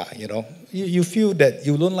 you feel that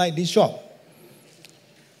you don't like this job.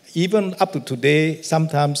 Even up to today,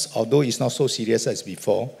 sometimes, although it's not so serious as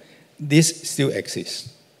before, this still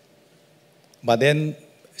exists. But then,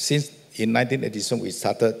 since in 1987 we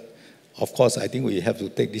started, of course, I think we have to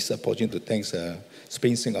take this opportunity to thank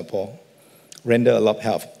Spring Singapore, render a lot of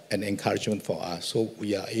help and encouragement for us, so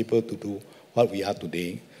we are able to do what we are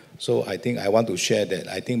today. So I think I want to share that.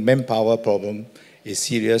 I think manpower problem is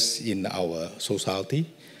serious in our society,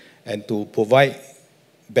 and to provide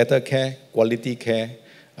better care, quality care,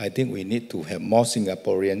 I think we need to have more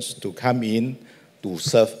Singaporeans to come in to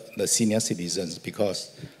serve the senior citizens,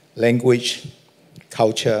 because language,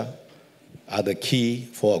 culture are the key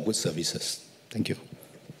for good services. Thank you.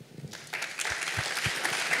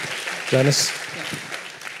 Janice?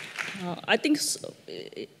 I think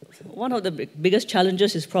one of the biggest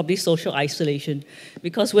challenges is probably social isolation,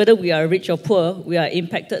 because whether we are rich or poor, we are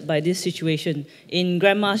impacted by this situation. In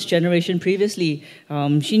Grandma's generation previously,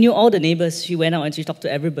 she knew all the neighbors. She went out and she talked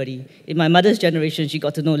to everybody. In my mother's generation, she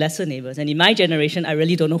got to know lesser neighbors. And in my generation, I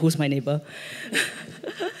really don't know who's my neighbor.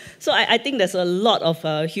 So I think there's a lot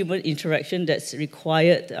of human interaction that's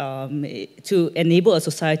required to enable a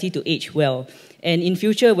society to age well. And in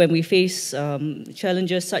future, when we face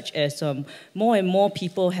challenges such as more and more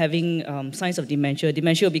people having signs of dementia,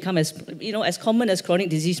 dementia will become as common as chronic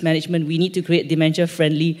disease management. We need to create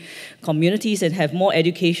dementia-friendly communities and have more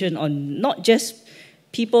education on not just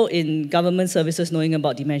people in government services knowing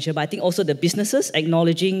about dementia, but I think also the businesses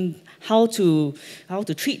acknowledging how to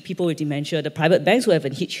treat people with dementia, the private banks who have a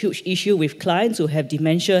huge issue with clients who have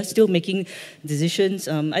dementia, still making decisions.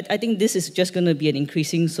 I think this is just going to be an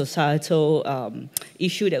increasing societal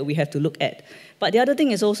issue that we have to look at. But the other thing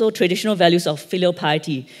is also traditional values of filial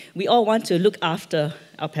piety. We all want to look after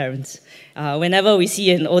our parents. Whenever we see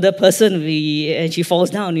an older person and she falls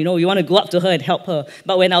down, we want to go up to her and help her.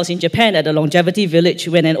 But when I was in Japan at the longevity village,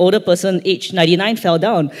 when an older person aged 99 fell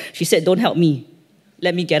down, she said, "Don't help me,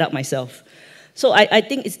 let me get up myself." So I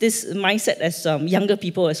think it's this mindset as younger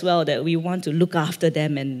people as well, that we want to look after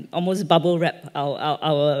them and almost bubble wrap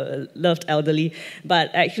our loved elderly.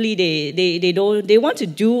 But actually they want to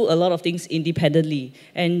do a lot of things independently.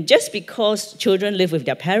 And just because children live with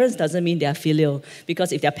their parents doesn't mean they are filial.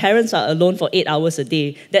 Because if their parents are alone for 8 hours a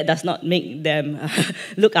day, that does not make them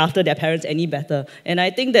look after their parents any better. And I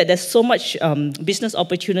think that there's so much business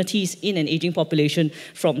opportunities in an aging population,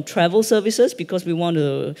 from travel services, because we want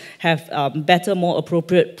to have better, more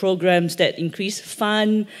appropriate programs that increase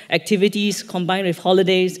fun, activities combined with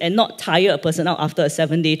holidays, and not tire a person out after a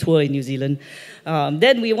 7-day tour in New Zealand.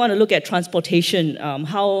 Then we want to look at transportation.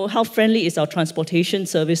 How friendly is our transportation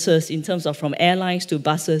services in terms of from airlines to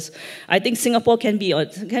buses? I think Singapore can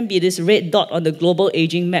be this red dot on the global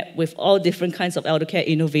aging map with all different kinds of elder care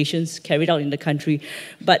innovations carried out in the country.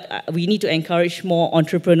 But we need to encourage more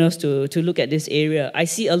entrepreneurs to look at this area. I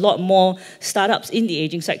see a lot more startups in the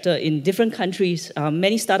aging sector in different countries.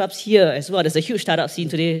 Many startups here as well. There's a huge startup scene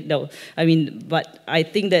today. But I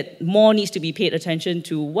think that more needs to be paid attention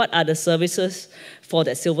to what are the services for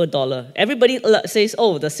that silver dollar. Everybody says,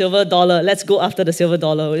 "Oh, the silver dollar, let's go after the silver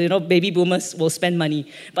dollar." Baby boomers will spend money.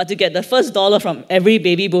 But to get the first dollar from every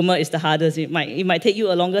baby boomer is the hardest. It might take you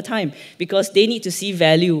a longer time, because they need to see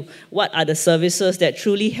value. What are the services that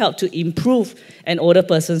truly help to improve an older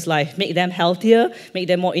person's life, make them healthier, make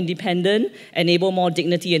them more independent, enable more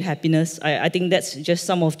dignity and happiness? I think that's just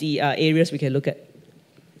some of the areas we can look at.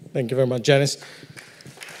 Thank you very much, Janice.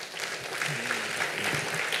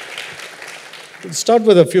 Let's start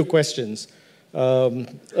with a few questions.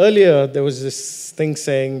 Earlier, there was this thing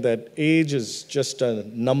saying that age is just a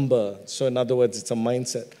number. So in other words, it's a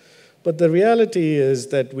mindset. But the reality is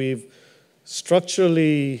that we've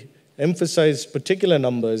structurally emphasized particular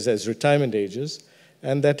numbers as retirement ages,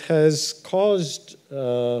 and that has caused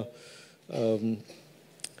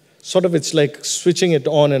it's like switching it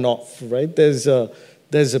on and off, right? There's a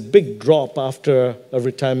big drop after a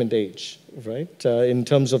retirement age, right? In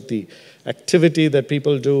terms of the activity that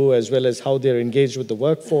people do, as well as how they're engaged with the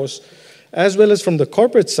workforce, as well as from the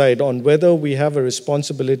corporate side on whether we have a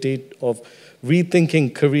responsibility of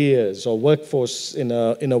rethinking careers or workforce in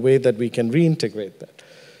a way that we can reintegrate that.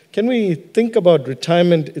 Can we think about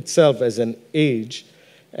retirement itself as an age,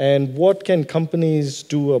 and what can companies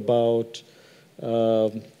do about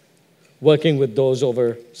working with those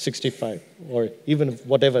over 65, or even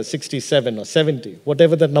whatever, 67 or 70,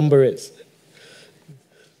 whatever the number is?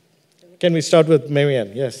 Can we start with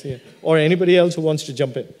Marianne? Yes, yeah. Or anybody else who wants to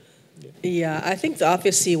jump in? Yeah, I think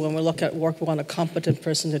obviously when we look at work, we want a competent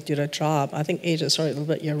person to do their job. I think age is sort of a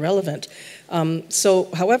little bit irrelevant.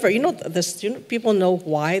 However, people know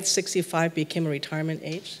why 65 became a retirement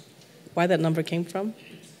age? Why that number came from?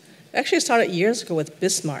 It actually started years ago with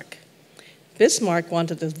Bismarck. Bismarck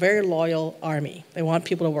wanted this very loyal army. They want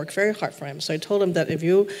people to work very hard for him. So he told them that if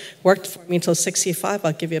you worked for me until 65,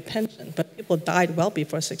 I'll give you a pension. But people died well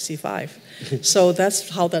before 65. So that's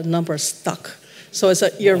how that number stuck. So it's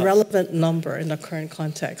an irrelevant number in the current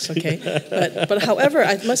context, okay? But however,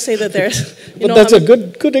 I must say that there's... that's a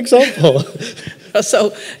good example.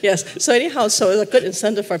 So, yes. So anyhow, so it's a good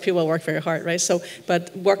incentive for people to work very hard, right?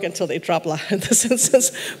 But work until they drop in this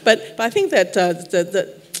instance. But I think that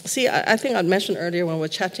I think I mentioned earlier when we were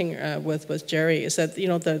chatting with Jerry, is that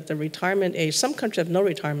the retirement age, some countries have no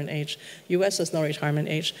retirement age. U.S. has no retirement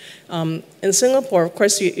age. In Singapore, of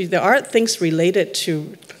course, there are things related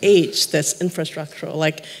to age that's infrastructural,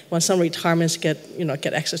 like when some retirements get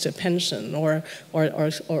access to pension or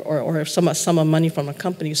some sum of money from a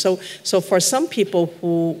company. So for some people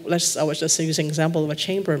who, I was just using an example of a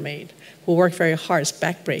chambermaid who work very hard, it's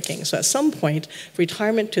backbreaking. So at some point,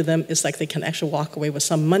 retirement to them is like they can actually walk away with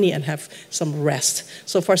some money and have some rest.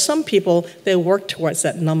 So for some people, they work towards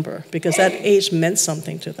that number because that age meant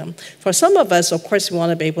something to them. For some of us, of course, we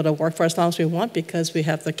want to be able to work for as long as we want because we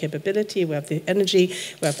have the capability, we have the energy,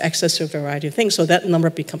 we have access to a variety of things. So that number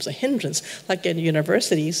becomes a hindrance. Like in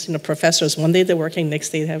universities, professors, one day they're working, next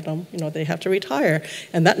day they have they have to retire,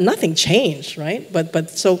 and that nothing changed, right?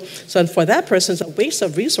 So for that person, it's a waste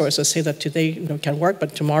of resources. Say that today you can work,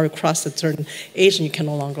 but tomorrow you cross a certain age and you can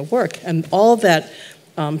no longer work, and all that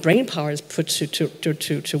brain power is put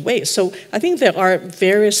to waste. So I think there are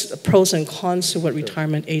various pros and cons to what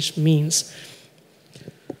retirement age means.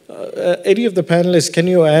 Any of the panelists, can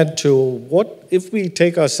you add to what, if we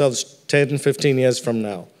take ourselves 10, 15 years from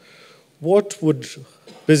now, what would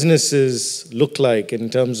businesses look like in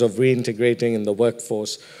terms of reintegrating in the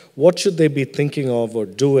workforce? What should they be thinking of or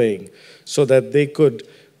doing so that they could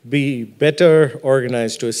be better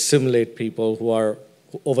organized to assimilate people who are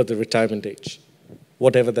over the retirement age,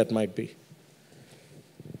 whatever that might be?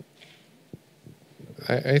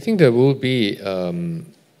 I think there will be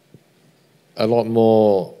a lot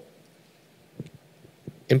more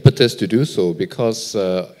impetus to do so because,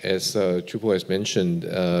 as Chu Poh has mentioned,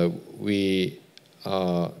 we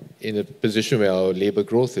are in a position where our labor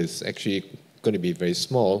growth is actually going to be very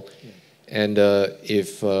small. And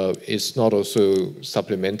if it's not also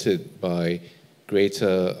supplemented by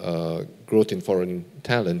greater growth in foreign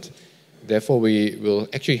talent, therefore we will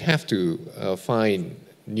actually have to find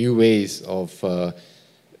new ways of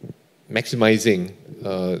maximizing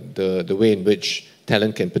the way in which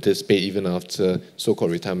talent can participate even after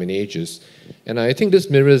so-called retirement ages. And I think this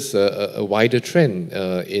mirrors a wider trend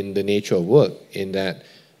in the nature of work, in that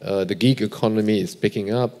the gig economy is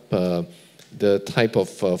picking up, the type of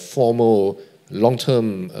formal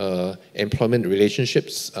long-term employment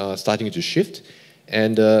relationships are starting to shift.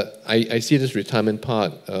 And I see this retirement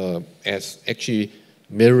part as actually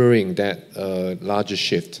mirroring that larger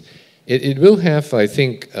shift. It will have, I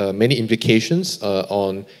think, many implications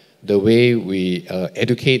on the way we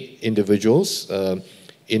educate individuals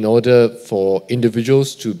in order for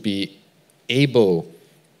individuals to be able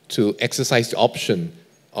to exercise the option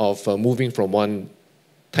of moving from one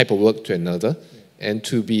type of work to another, and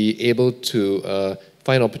to be able to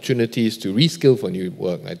find opportunities to reskill for new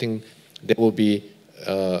work. I think there will be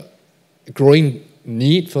a growing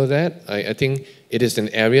need for that. I think it is an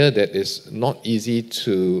area that is not easy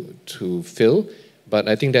to fill, but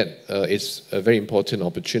I think that it's a very important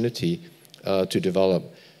opportunity to develop.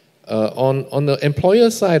 On the employer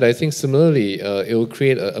side, I think similarly, it will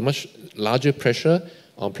create a much larger pressure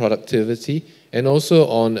on productivity and also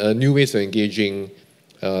on new ways of engaging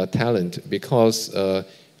talent because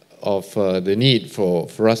of the need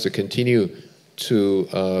for us to continue to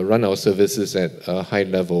run our services at a high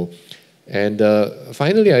level. And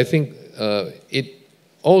finally, I think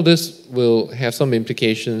all this will have some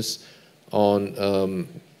implications on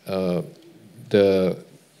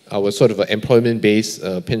our sort of employment-based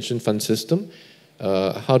pension fund system.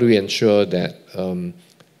 How do we ensure that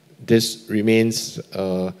this remains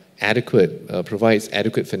adequate, provides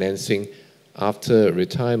adequate financing after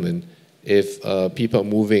retirement if people are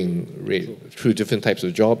moving through different types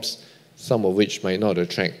of jobs, some of which might not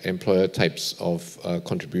attract employer types of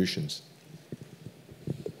contributions?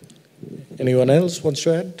 Anyone else wants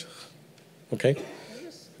to add? Okay.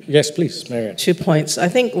 Yes, please, Marianne. 2 points. I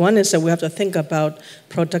think one is that we have to think about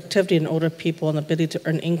productivity in older people and the ability to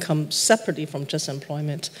earn income separately from just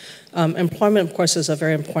employment. Employment, of course, is a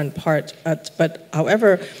very important part, but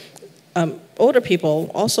however, older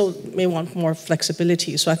people also may want more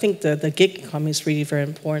flexibility. So I think the gig economy is really very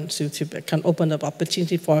important to can open up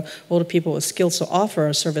opportunity for older people with skills to offer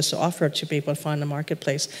or service to offer to be able to find a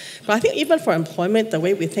marketplace. But I think even for employment, the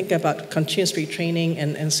way we think about continuous retraining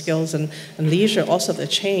and skills and leisure also have to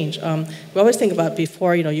change. We always think about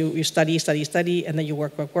before, you study, and then you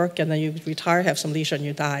work, and then you retire, have some leisure, and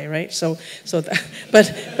you die, right?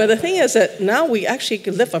 But the thing is that now we actually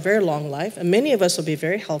can live a very long life, and many of us will be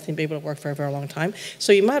very healthy and be able to work for a very long time.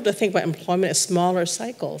 So you might have to think about employment as smaller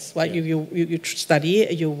cycles, right? Yeah. You study,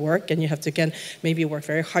 you work, and you have to, again, maybe work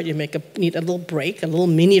very hard. You need a little break, a little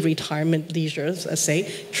mini retirement leisure, let's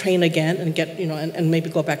say, train again and get, and maybe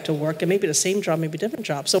go back to work, and maybe the same job, maybe a different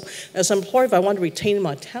job. So as an employer, if I want to retain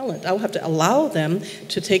my talent, I will have to allow them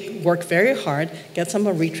to work very hard, get some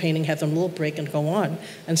retraining, have them a little break, and go on.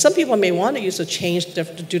 And some people may want to use to change, to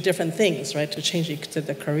do different things, right, to change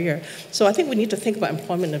their career. So I think we need to think about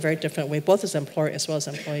employment in a very different way, both as an employer as well as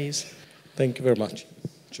employees. Thank you very much.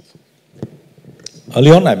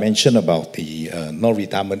 Earlier on, I mentioned about the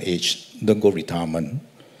non-retirement age, don't go retirement.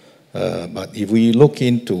 But if we look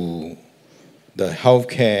into the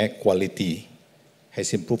healthcare quality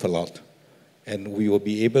has improved a lot, and we will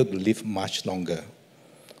be able to live much longer.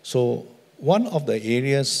 So one of the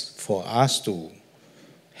areas for us to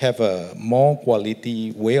have a more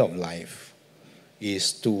quality way of life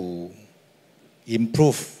is to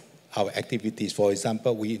improve our activities. For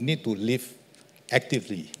example, we need to live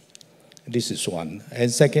actively. This is one.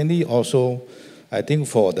 And secondly, also, I think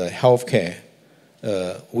for the healthcare,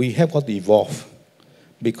 we have got to evolve,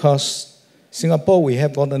 because Singapore, we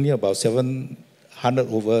have got only about 700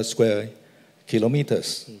 over square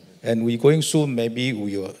kilometers. And we're going soon, maybe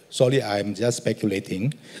we will, sorry, I'm just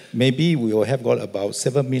speculating, maybe we will have got about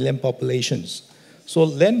 7 million populations. So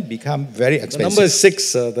land become very expensive. The number is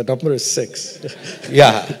 6, the number is 6.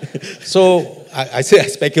 Yeah, so I say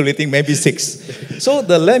speculating, maybe 6. So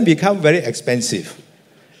the land become very expensive.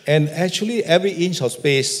 And actually every inch of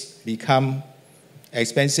space become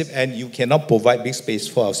expensive, and you cannot provide big space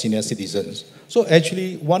for our senior citizens. So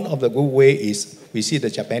actually one of the good way is we see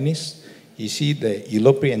the Japanese, you see the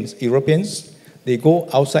Europeans, they go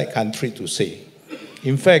outside country to stay.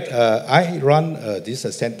 In fact, I run this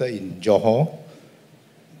center in Johor.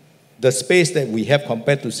 The space that we have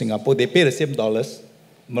compared to Singapore, they pay the same dollars,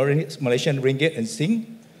 Malaysian ringgit and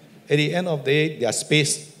Sing. At the end of the day, their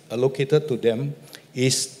space allocated to them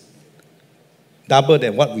is double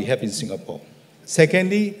than what we have in Singapore.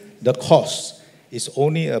 Secondly, the cost is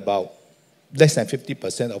only about less than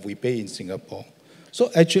 50% of what we pay in Singapore. So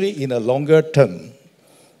actually, in a longer term,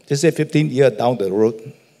 just say 15 years down the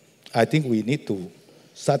road, I think we need to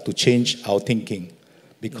start to change our thinking,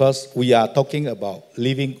 because we are talking about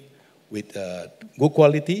living with good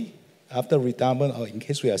quality after retirement, or in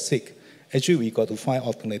case we are sick. Actually, we got to find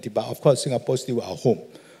alternative. But of course, Singapore is still our home.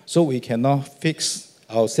 So we cannot fix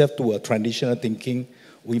ourselves to a traditional thinking.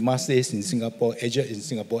 We must stay in Singapore, Asia in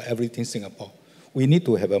Singapore, everything Singapore. We need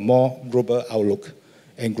to have a more global outlook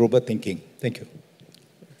and global thinking. Thank you.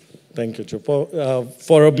 Thank you, Chu Poh.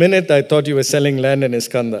 For a minute, I thought you were selling land in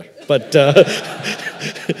Iskandar, but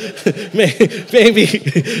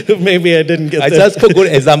maybe I didn't get that. I just put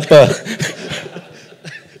good example.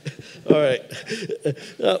 All right.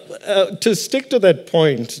 To stick to that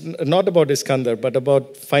point, not about Iskandar, but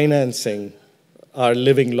about financing our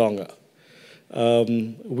living longer.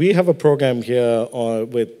 We have a program here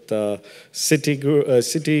with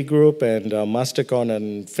Citigroup and Mastercard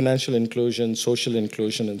and financial inclusion, social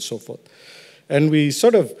inclusion, and so forth. And we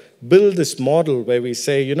sort of build this model where we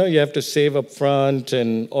say, you know, you have to save up front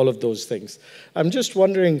and all of those things. I'm just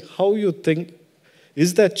wondering how you think,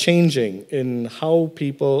 is that changing in how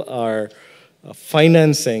people are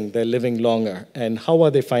financing their living longer, and how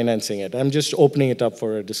are they financing it? I'm just opening it up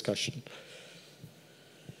for a discussion.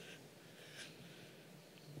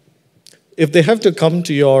 If they have to come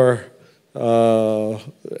to your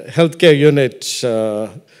healthcare unit,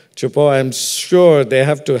 Chu Poh, I'm sure they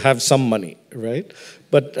have to have some money, right?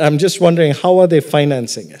 But I'm just wondering, how are they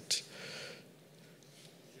financing it?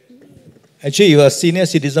 Actually, you're a senior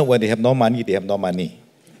citizen. When they have no money, they have no money.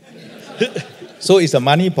 So it's a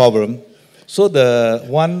money problem. So the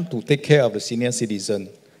one to take care of the senior citizen,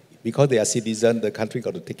 because they are citizens, the country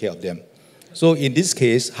got to take care of them. So in this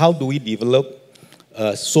case, how do we develop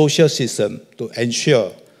a social system to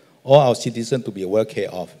ensure all our citizens to be well cared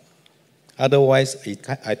of? Otherwise,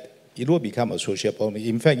 it will become a social problem.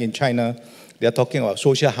 In fact, in China, they are talking about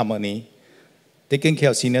social harmony. Taking care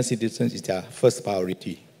of senior citizens is their first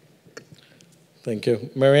priority. Thank you.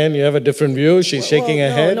 Marianne, you have a different view? She's shaking her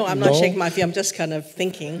head? No, I'm not shaking my view. I'm just kind of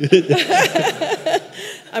thinking.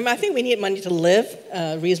 I think we need money to live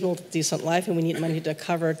a reasonable, decent life, and we need money to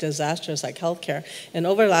cover disasters like healthcare. And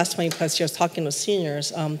over the last 20 plus years, talking with seniors,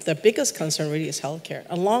 the biggest concern really is healthcare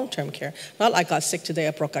and long-term care. Not like I got sick today,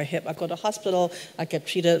 I broke my hip, I go to hospital, I get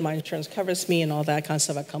treated, my insurance covers me, and all that kind of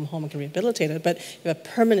stuff. I come home and get rehabilitated. But you have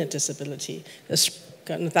permanent disability,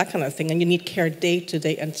 that kind of thing, and you need care day to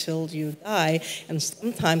day until you die. And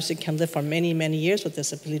sometimes you can live for many, many years with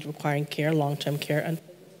disability requiring care, long-term care, until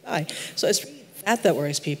you die. So it's really that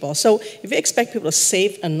worries people. So if you expect people to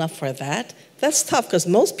save enough for that, that's tough, because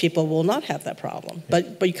most people will not have that problem.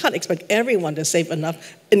 But you can't expect everyone to save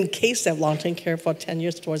enough in case they have long-term care for 10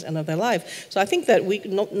 years towards the end of their life. So I think that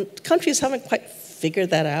countries haven't quite figured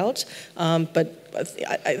that out. But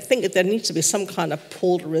I think there needs to be some kind of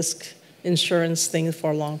pooled risk insurance thing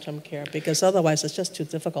for long-term care, because otherwise it's just too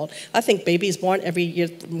difficult. I think babies born every year,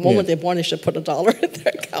 the moment they're born, they should put $1 in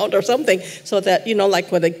their account or something, so that, you know,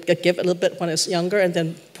 like when they give a little bit when it's younger and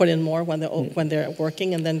then put in more when they're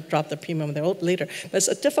working, and then drop the premium when they're old later. But it's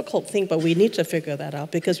a difficult thing, but we need to figure that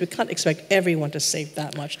out, because we can't expect everyone to save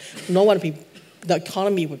that much. No one will be the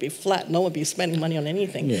economy would be flat. No one would be spending money on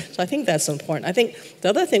anything. Yeah. So I think that's important. I think the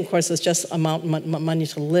other thing, of course, is just amount money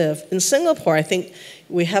to live. In Singapore, I think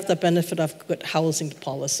we have the benefit of good housing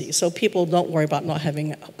policy. So people don't worry about not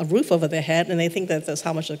having a roof over their head, and they think that that's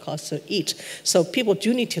how much it costs to eat. So people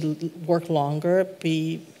do need to work longer,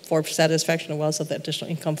 for satisfaction as well as the additional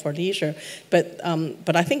income for leisure. But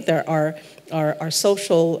I think there are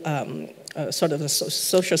social sort of a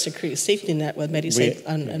social security safety net with MediSave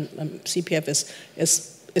and CPF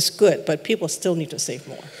is good, but people still need to save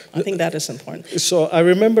more. I think that is important. So I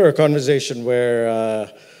remember a conversation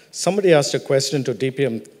where somebody asked a question to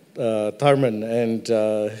DPM Tharman and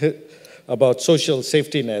about social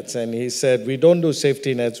safety nets, and he said, we don't do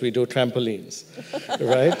safety nets, we do trampolines,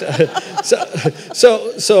 right?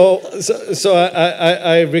 So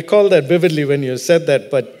I recall that vividly when you said that,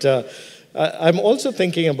 but I'm also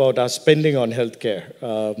thinking about our spending on healthcare.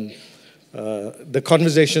 The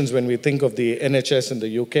conversations when we think of the NHS in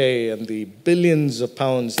the UK and the billions of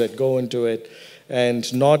pounds that go into it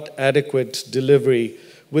and not adequate delivery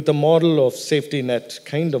with a model of safety net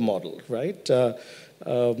kind of model, right?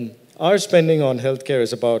 Our spending on healthcare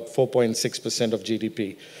is about 4.6% of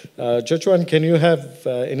GDP. Chorh Chuan, can you have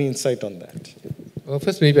any insight on that? Well,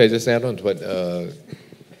 first, maybe I just add on to what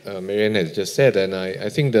Marianne has just said, and I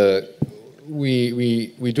think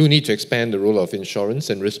we do need to expand the role of insurance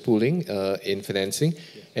and risk pooling in financing.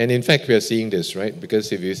 And in fact, we are seeing this, right?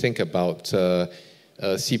 Because if you think about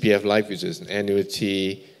CPF Life, which is an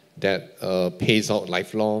annuity that pays out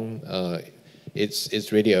lifelong,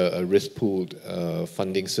 it's really a risk-pooled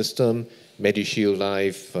funding system. MediShield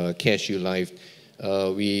Life, CareShield Life.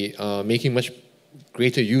 We are making much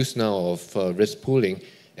greater use now of risk pooling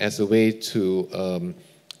as a way to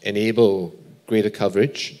enable greater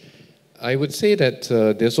coverage. I would say that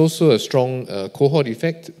there's also a strong cohort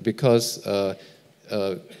effect because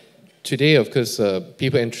today, of course,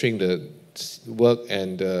 people entering the work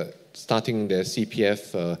and starting their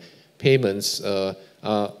CPF payments are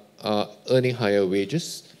earning higher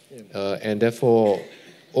wages, and therefore,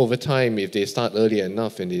 over time, if they start early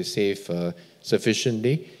enough and they save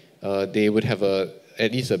sufficiently, they would have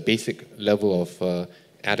at least a basic level of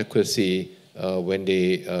adequacy when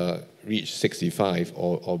they reach 65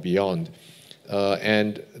 or beyond.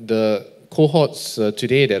 And the cohorts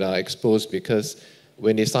today that are exposed because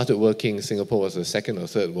when they started working, Singapore was a second or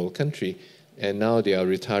third world country, and now they are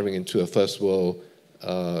retiring into a first world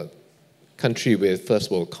country with first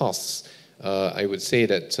world costs. I would say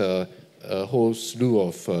that a whole slew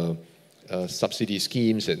of subsidy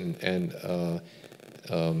schemes and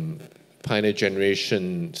pioneer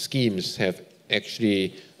generation schemes have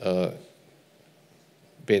actually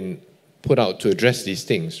been put out to address these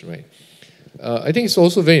things, right? I think it's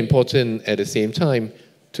also very important at the same time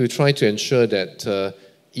to try to ensure that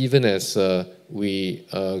even as we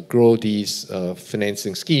grow these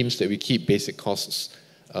financing schemes, that we keep basic costs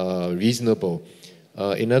reasonable.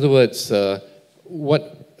 In other words,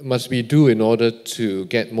 what must we do in order to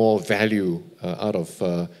get more value out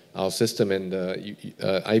of our system? And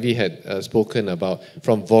Ivy had spoken about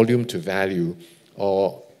from volume to value,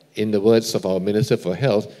 or in the words of our Minister for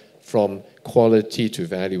Health, from quality to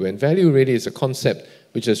value. And value really is a concept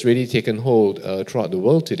which has really taken hold throughout the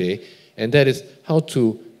world today, and that is how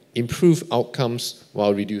to improve outcomes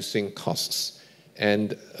while reducing costs.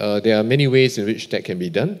 And there are many ways in which that can be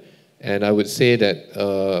done. And I would say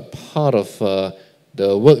that part of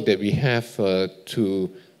the work that we have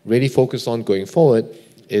to really focus on going forward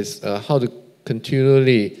is how to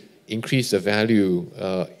continually increase the value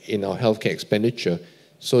in our healthcare expenditure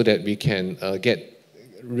so that we can get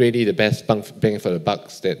really the best bang for the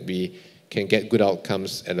bucks, that we can get good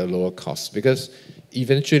outcomes at a lower cost. Because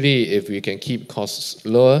eventually, if we can keep costs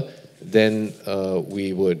lower, then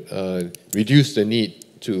we would reduce the need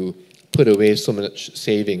to put away so much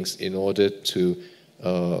savings in order to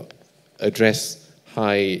address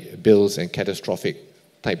high bills and catastrophic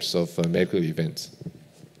types of medical events.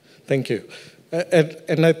 Thank you.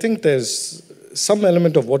 And I think there's some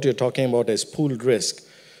element of what you're talking about as pooled risk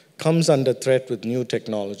comes under threat with new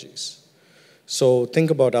technologies. So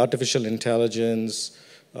think about artificial intelligence,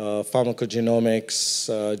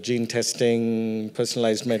 pharmacogenomics, gene testing,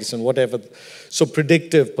 personalized medicine, whatever. So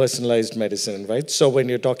predictive personalized medicine, right? So when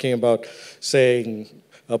you're talking about saying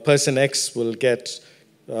a person X will get,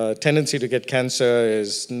 tendency to get cancer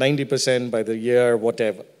is 90% by the year,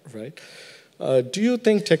 whatever, right? Do you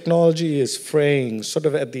think technology is fraying, sort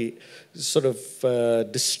of at the,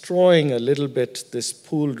 destroying a little bit this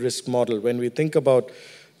pooled risk model when we think about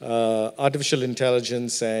artificial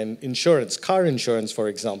intelligence and insurance, car insurance, for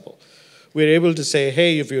example? We're able to say,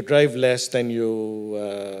 hey, if you drive less, then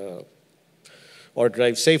you or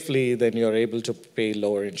drive safely, then you're able to pay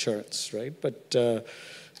lower insurance, right? But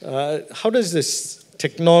how does this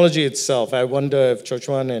technology itself, I wonder if Chorh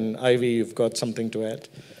Chuan and Ivy, you've got something to add?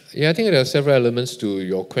 Yeah, I think there are several elements to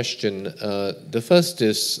your question. The first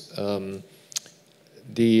is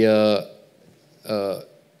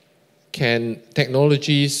can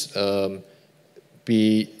technologies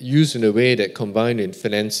be used in a way that combined in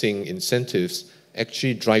financing incentives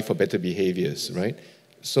actually drive for better behaviors, right?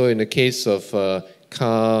 So in the case of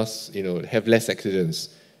cars, have less accidents.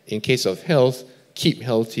 In case of health, keep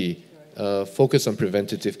healthy, focus on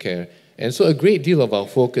preventative care. And so a great deal of our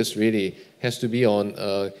focus really has to be on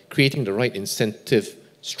creating the right incentive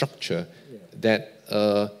structure that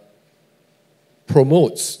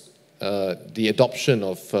promotes the adoption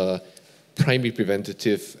of primary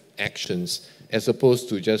preventative actions as opposed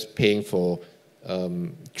to just paying for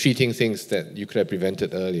treating things that you could have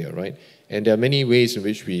prevented earlier, right? And there are many ways in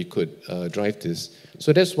which we could drive this.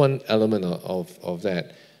 So that's one element of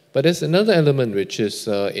that. But there's another element which is,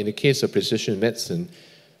 in the case of precision medicine,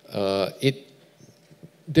 it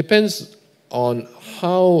depends on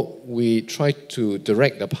how we try to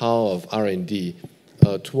direct the power of R&D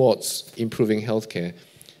towards improving healthcare.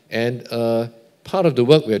 And part of the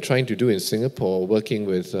work we're trying to do in Singapore, working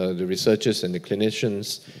with the researchers and the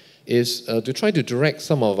clinicians, is to try to direct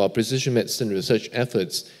some of our precision medicine research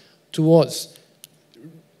efforts towards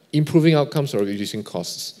improving outcomes or reducing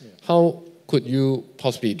costs. How could you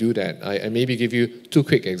possibly do that? I maybe give you two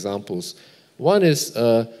quick examples. One is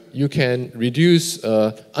you can reduce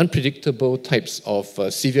unpredictable types of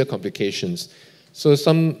severe complications. So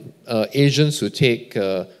some Asians who take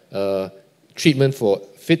treatment for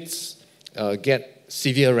fits get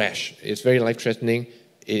severe rash. It's very life-threatening.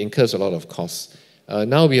 It incurs a lot of costs.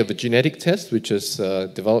 Now we have a genetic test which is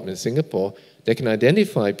developed in Singapore that can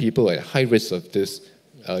identify people at high risk of this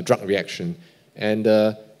drug reaction. And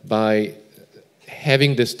by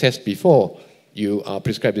having this test before you are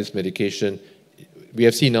prescribed this medication, we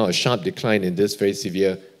have seen now a sharp decline in this very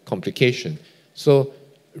severe complication. So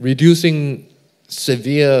reducing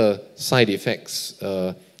severe side effects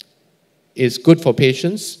is good for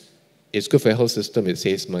patients, it's good for the health system, it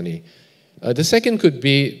saves money. The second could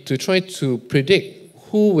be to try to predict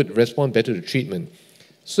who would respond better to treatment.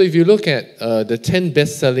 So if you look at the 10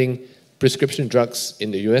 best-selling prescription drugs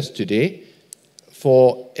in the US today,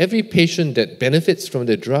 for every patient that benefits from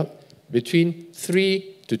the drug, between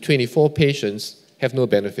 3 to 24 patients have no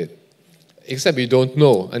benefit. Except we don't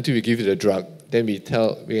know until we give you the drug. Then we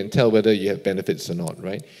can tell whether you have benefits or not,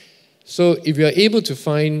 right? So if you are able to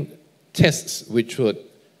find tests which would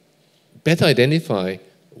better identify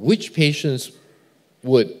which patients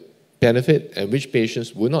would benefit and which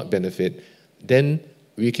patients would not benefit, then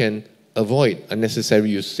we can avoid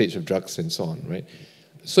unnecessary usage of drugs and so on, right?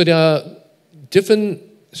 So there are different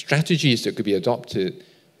strategies that could be adopted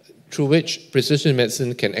through which precision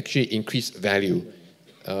medicine can actually increase value,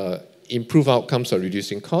 improve outcomes or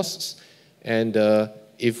reducing costs. And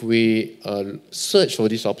if we search for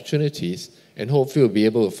these opportunities, and hopefully we'll be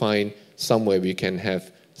able to find somewhere we can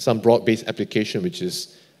have some broad-based application which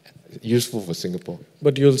is useful for Singapore.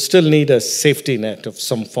 But you'll still need a safety net of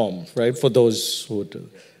some form, right, for those who do.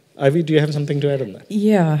 Ivy, do you have something to add on that?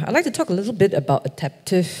 Yeah, I'd like to talk a little bit about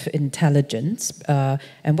adaptive intelligence.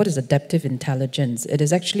 And what is adaptive intelligence? It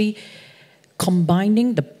is actually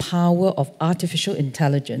combining the power of artificial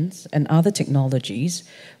intelligence and other technologies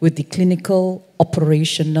with the clinical,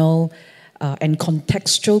 operational, and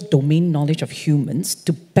contextual domain knowledge of humans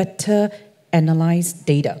to better analyze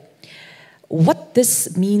data. What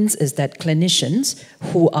this means is that clinicians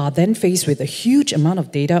who are then faced with a huge amount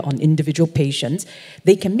of data on individual patients,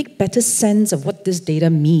 they can make better sense of what this data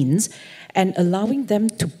means and allowing them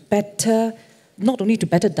to better, not only to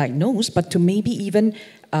better diagnose, but to maybe even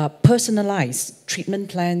personalize treatment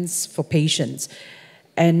plans for patients.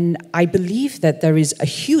 And I believe that there is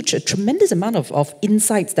a tremendous amount of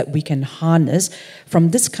insights that we can harness from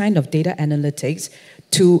this kind of data analytics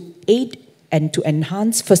to aid and to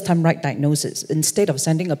enhance first-time right diagnosis, instead of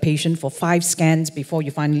sending a patient for 5 scans before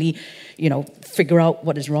you finally, figure out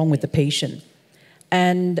what is wrong with the patient.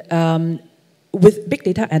 And with big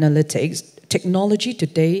data analytics, technology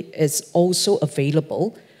today is also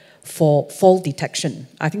available for fall detection.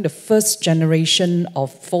 I think the first generation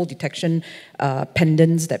of fall detection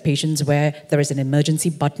pendants that patients wear, there is an emergency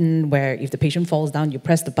button where if the patient falls down, you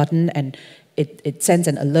press the button and it sends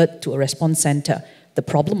an alert to a response center. The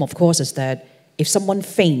problem, of course, is that if someone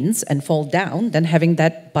faints and falls down, then having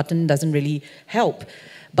that button doesn't really help.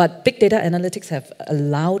 But big data analytics have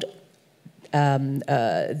allowed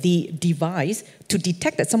the device to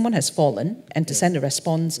detect that someone has fallen and to send a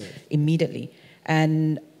response immediately.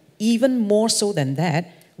 And even more so than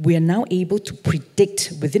that, we are now able to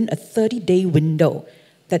predict within a 30-day window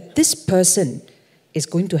that this person is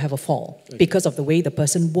going to have a fall because of the way the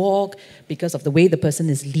person walks, because of the way the person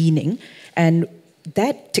is leaning. And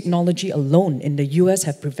that technology alone in the US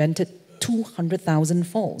have prevented 200,000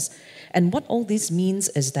 falls. And what all this means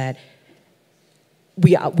is that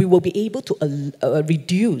we will be able to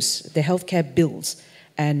reduce the healthcare bills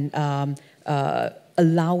and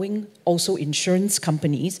allowing also insurance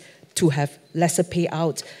companies to have lesser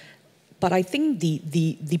payouts. But I think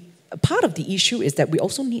the part of the issue is that we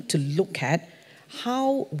also need to look at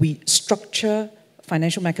how we structure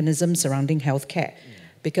financial mechanisms surrounding healthcare.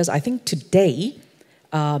 Because I think today,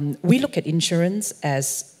 we look at insurance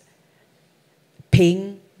as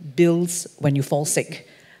paying bills when you fall sick.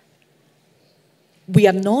 We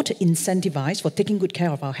are not incentivized for taking good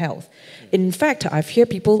care of our health. In fact, I've heard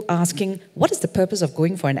people asking, what is the purpose of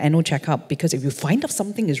going for an annual checkup? Because if you find out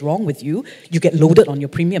something is wrong with you, you get loaded on your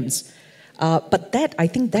premiums. But I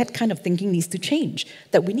think that kind of thinking needs to change,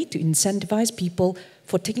 that we need to incentivize people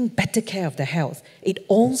for taking better care of their health. It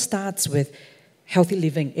all starts with healthy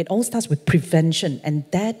living. It all starts with prevention. And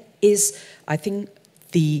that is, I think,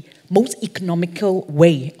 the most economical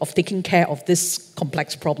way of taking care of this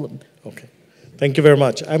complex problem. Okay. Thank you very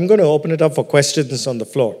much. I'm going to open it up for questions on the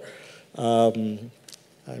floor.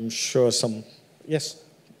 I'm sure some... Yes?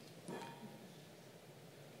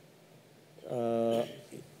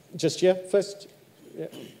 Just here first. Yeah.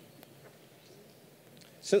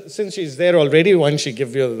 Since she's there already, why don't she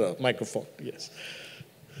give you the microphone? Yes.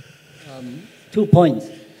 2 points.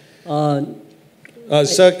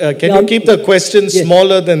 Sir, can you keep the question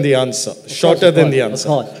smaller than the answer, shorter than the answer?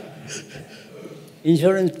 Of course.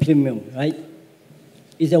 Insurance premium, right?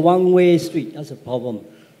 It's a one-way street. That's a problem.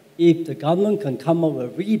 If the government can come up with a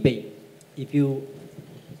rebate, if you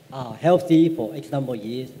are healthy for X number of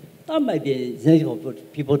years, that might be an incentive for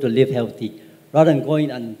people to live healthy, rather than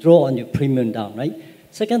going and draw on your premium down, right?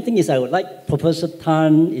 Second thing is I would like Professor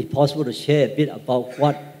Tan, if possible, to share a bit about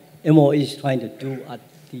what MOE is trying to do at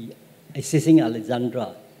the existing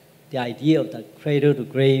Alexandra, the idea of the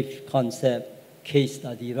cradle-to-grave concept, case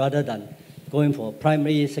study, rather than going for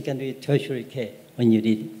primary, secondary, tertiary care when you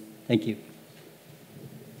need it. Thank you.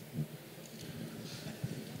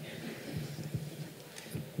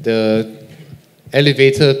 The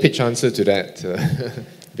elevator pitch answer to that,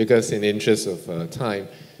 because in the interest of time,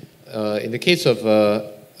 in the case of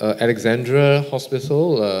Alexandra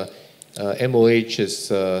Hospital, MOH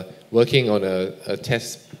is working on a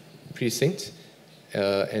test precinct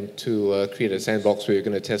and to create a sandbox where you're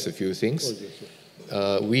going to test a few things.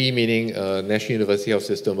 We, meaning National University Health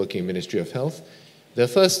System working in Ministry of Health. The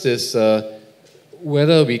first is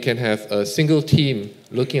whether we can have a single team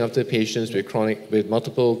looking after patients with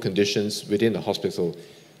multiple conditions within the hospital.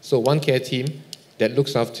 So one care team that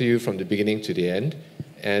looks after you from the beginning to the end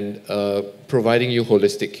and providing you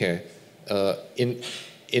holistic care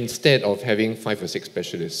instead of having 5 or 6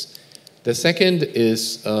 specialists. The second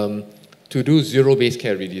is to do zero-based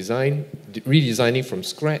care redesigning from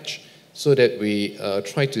scratch so that we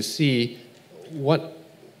try to see what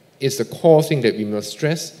is the core thing that we must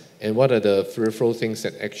stress and what are the peripheral things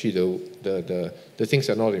that actually the things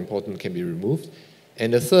that are not important can be removed.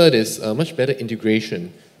 And the third is much better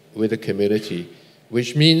integration with the community,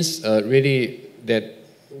 which means really that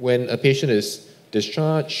when a patient is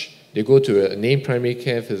discharged, they go to a named primary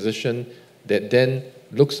care physician that then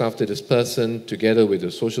looks after this person together with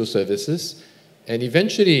the social services. And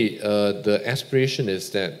eventually, the aspiration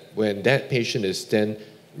is that when that patient is then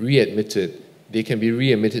readmitted, they can be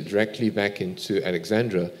readmitted directly back into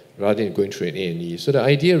Alexandra rather than going through an A&E. So the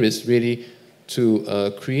idea is really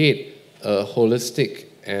to create a holistic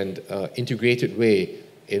and integrated way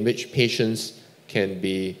in which patients can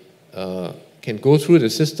go through the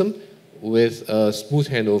system with smooth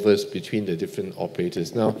handovers between the different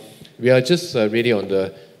operators. Now, we are just really on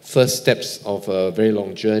the first steps of a very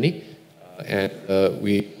long journey, and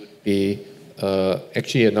we would be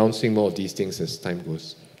actually announcing more of these things as time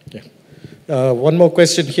goes. Yeah. One more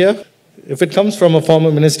question here. If it comes from a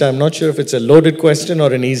former minister, I'm not sure if it's a loaded question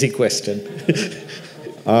or an easy question.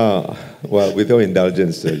 Well, with your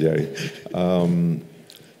indulgence, Jerry,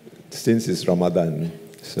 since it's Ramadan,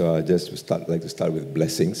 so I just like to start with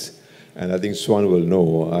blessings. And I think Swan will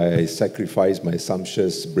know I sacrificed my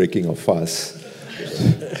sumptuous breaking of fast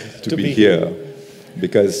to be here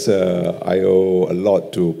because I owe a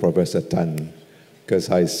lot to Professor Tan because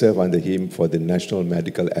I serve under him for the National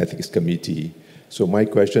Medical Ethics Committee. So my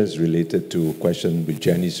question is related to a question which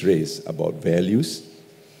Janice raised about values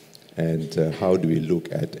and how do we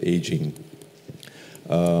look at aging.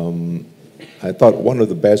 I thought one of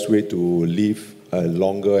the best way to live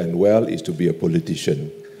longer and well is to be a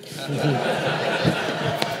politician.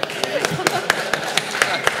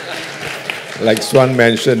 Like Swan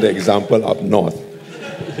mentioned, the example up north.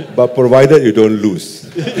 But provided you don't lose,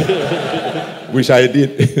 which I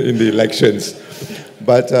did in the elections.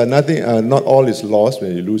 But not all is lost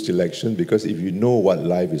when you lose the election, because if you know what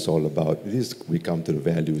life is all about, we come to the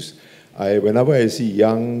values. Whenever I see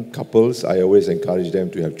young couples, I always encourage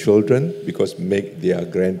them to have children, because make their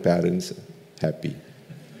grandparents happy.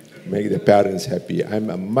 Make their parents happy. I'm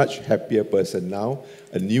a much happier person now,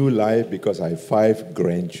 a new life, because I have 5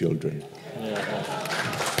 grandchildren.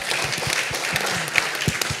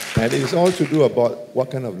 And it's all to do about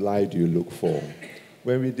what kind of life do you look for.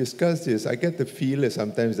 When we discuss this, I get the feel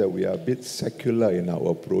sometimes that we are a bit secular in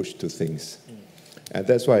our approach to things. And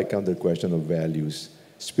that's why I come to the question of values.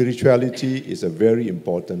 Spirituality is a very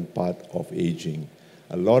important part of aging.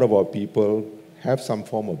 A lot of our people have some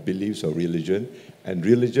form of beliefs or religion, and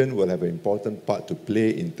religion will have an important part to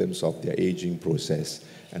play in terms of their aging process.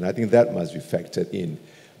 And I think that must be factored in.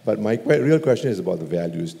 But my real question is about the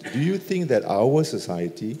values. Do you think that our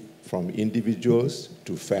society, from individuals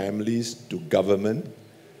to families to government,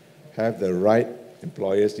 have the right,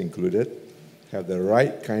 employers included, have the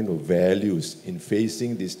right kind of values in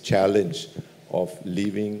facing this challenge of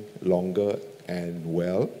living longer and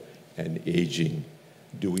well and aging?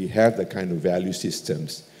 Do we have the kind of value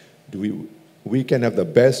systems? We can have the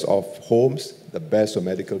best of homes, the best of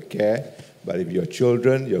medical care, but if your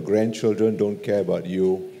children, your grandchildren don't care about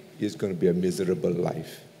you, it's going to be a miserable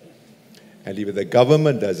life. And if the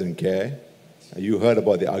government doesn't care, you heard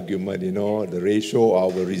about the argument, the ratio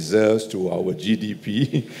of our reserves to our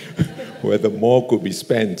GDP, whether more could be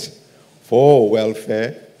spent for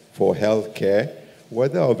welfare, for health care,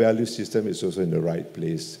 whether our value system is also in the right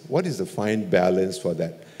place. What is the fine balance for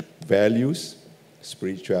that? Values,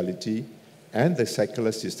 spirituality, and the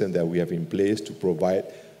secular system that we have in place to provide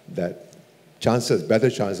that better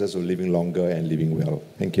chances of living longer and living well.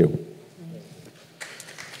 Thank you.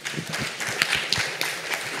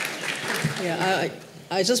 Yeah,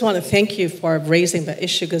 I just want to thank you for raising the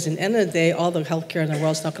issue, because in the end of the day, all the healthcare in the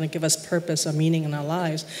world is not going to give us purpose or meaning in our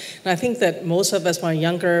lives. And I think that most of us, when we're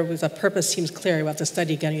younger, the purpose seems clear. We have to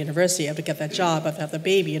study, get a university, you have to get that job, have to have the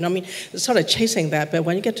baby. It's sort of chasing that. But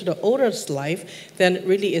when you get to the older life, then it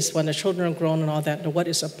really is when the children are grown and all that, what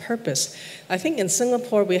is a purpose? I think in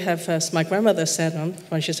Singapore, we have, as my grandmother said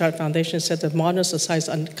when she started Foundation, she said that modern society is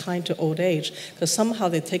unkind to old age, because somehow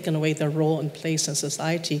they've taken away their role and place in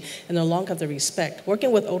society and no longer have the respect. Working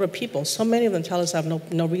with older people, so many of them tell us I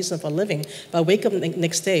have no reason for living, but I wake up the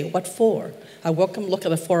next day, what for? I look at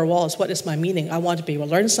the 4 walls, what is my meaning? I want to be able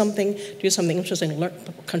to learn something, do something interesting,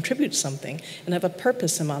 contribute something, and have a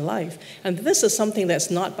purpose in my life. And this is something that's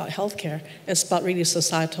not about healthcare, it's about really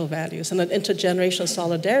societal values and an intergenerational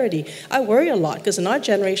solidarity. I worry a lot, because in our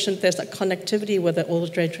generation, there's that connectivity with the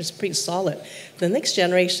older generation is pretty solid. The next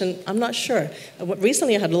generation, I'm not sure.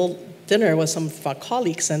 Recently, I had a little dinner with some of our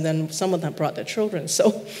colleagues, and then some of them brought their children.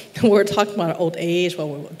 So we were talking about our old age, what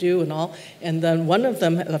we will do and all. And then one of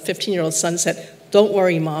them, a 15-year-old son, said, "Don't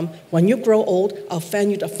worry, Mom. When you grow old, I'll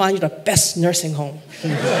find you the best nursing home."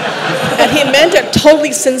 And he meant it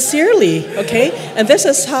totally sincerely, okay? And this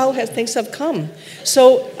is how things have come.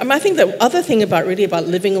 So I think the other thing about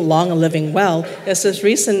living long and living well is this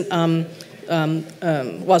recent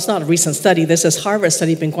well, it's not a recent study. This is Harvard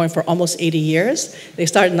study, been going for almost 80 years. They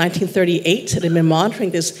started in 1938. They've been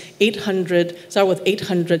monitoring this 800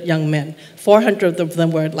 young men. 400 of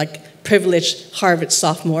them were privileged Harvard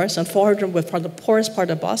sophomores, and 400 were part of the poorest part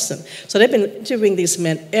of Boston. So they've been interviewing these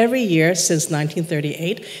men every year since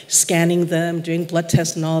 1938, scanning them, doing blood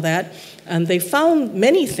tests and all that. And they found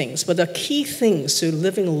many things, but the key things to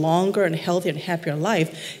living longer and healthier and happier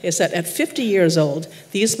life is that at 50 years old,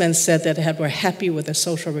 these men said that they were happy with their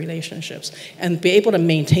social relationships and be able to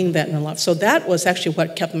maintain that in their life. So that was actually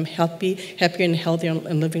what kept them happier and healthier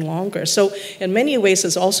and living longer. So in many ways,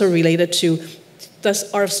 it's also related to,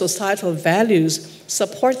 does our societal values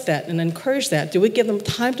support that and encourage that? Do we give them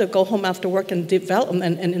time to go home after work and develop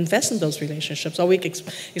and invest in those relationships? Or we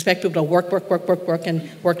expect people to work and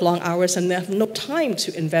work long hours, and they have no time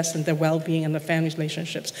to invest in their well-being and their family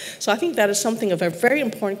relationships. So I think that is something of a very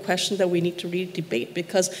important question that we need to really debate,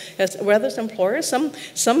 because whether it's employers, some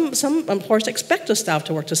employers expect their staff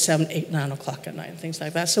to work to 7, 8, 9 o'clock at night and things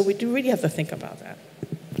like that. So we do really have to think about that.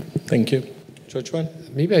 Thank you. Chorh Chuan?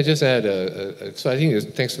 Maybe I just add, so I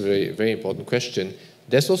think thanks for a very, very important question.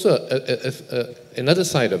 There's also another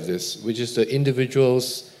side of this, which is the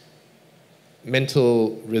individual's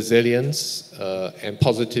mental resilience and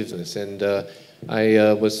positiveness. And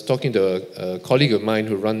I was talking to a colleague of mine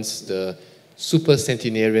who runs the super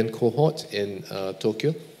centenarian cohort in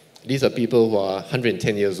Tokyo. These are people who are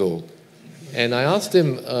 110 years old. And I asked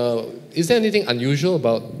him, is there anything unusual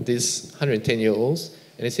about these 110-year-olds?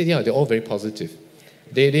 And they said, yeah, they're all very positive.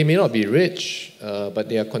 They may not be rich, but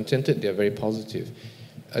they are contented, they're very positive.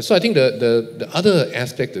 So I think the other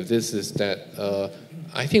aspect of this is that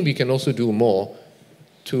I think we can also do more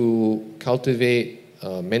to cultivate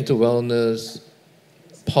mental wellness,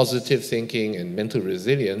 positive thinking, and mental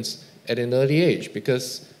resilience at an early age,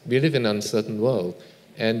 because we live in an uncertain world.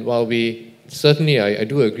 And while we certainly, I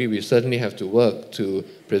do agree, we certainly have to work to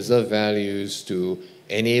preserve values, to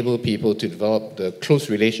enable people to develop the close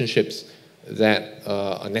relationships that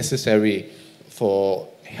are necessary for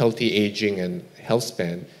healthy aging and health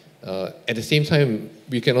span. At the same time,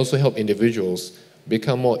 we can also help individuals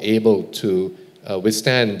become more able to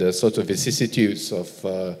withstand the sort of vicissitudes of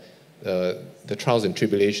the trials and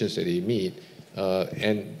tribulations that they meet.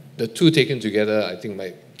 And the two taken together, I think,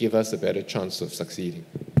 might give us a better chance of succeeding.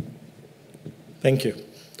 Thank you.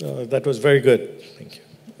 That was very good. Thank you.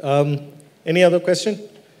 Any other question?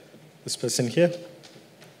 This person here.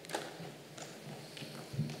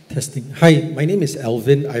 Testing. Hi, my name is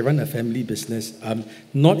Alvin. I run a family business. I'm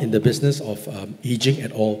not in the business of aging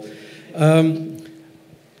at all.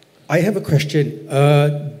 I have a question.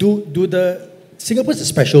 Singapore is a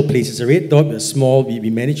special place. It's a red dot. We're small. We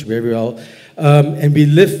manage very well. And we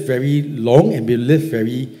live very long and we live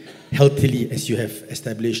very healthily, as you have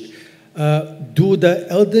established. Do the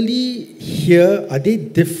elderly here, are they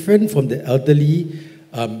different from the elderly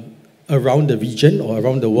around the region or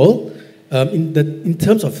around the world? In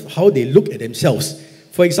terms of how they look at themselves.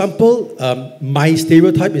 For example, my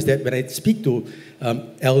stereotype is that when I speak to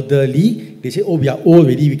elderly, they say, oh, we are old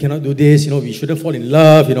already, we cannot do this, we shouldn't fall in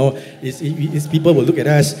love, people will look at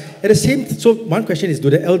us. So one question is, do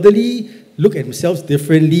the elderly look at themselves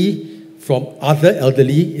differently from other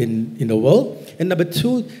elderly in the world? And number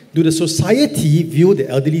two, do the society view the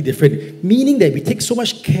elderly different? Meaning that we take so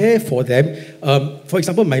much care for them. For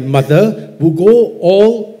example, my mother will go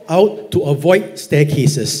all out to avoid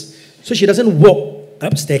staircases. So she doesn't walk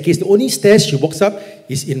up staircase. The only stairs she walks up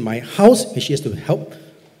is in my house, and she has to help.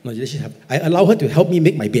 I allow her to help me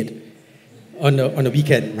make my bed on the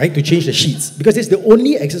weekend, right, to change the sheets. Because it's the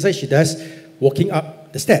only exercise she does, walking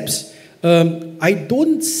up the steps. I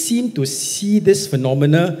don't seem to see this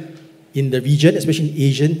phenomena in the region, especially in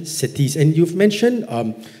Asian cities. And you've mentioned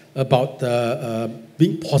about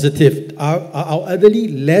being positive. Are our elderly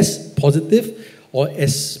less positive or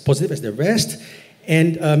as positive as the rest?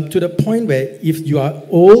 And to the point where if you are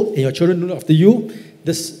old and your children look after you,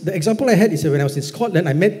 the example I had is that when I was in Scotland,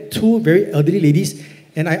 I met two very elderly ladies,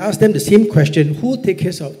 and I asked them the same question: who take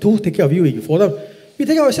care of you when you fall down? We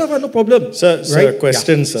take care of ourselves, no problem. Sir,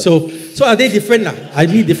 questions. Yeah. So are they different? Are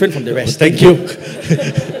we different from the rest? Thank you.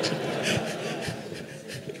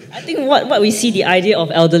 I think what we see the idea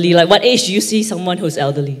of elderly, like what age do you see someone who's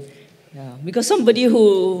elderly? Yeah, because somebody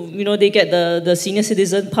who, they get the senior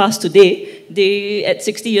citizen pass today, at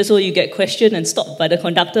 60 years old, you get questioned and stopped by the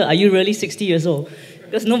conductor, are you really 60 years old?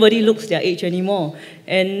 Because nobody looks their age anymore.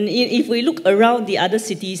 And if we look around the other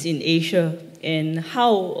cities in Asia and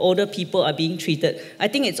how older people are being treated, I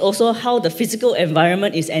think it's also how the physical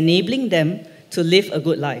environment is enabling them to live a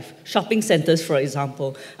good life. Shopping centers, for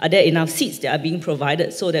example, are there enough seats that are being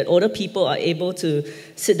provided so that older people are able to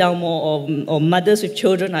sit down more, or mothers with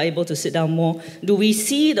children are able to sit down more? Do we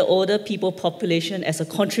see the older people population as a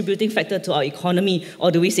contributing factor to our economy, or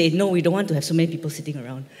do we say, no, we don't want to have so many people sitting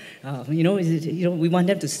around? We want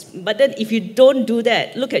them to... But then if you don't do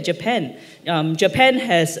that, look at Japan. Japan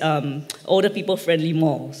has older people-friendly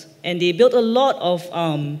malls, and they built a lot of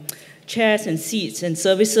chairs and seats and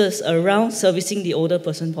services around servicing the older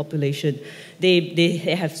person population. They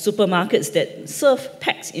have supermarkets that serve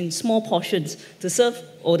packs in small portions to serve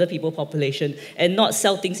older people population and not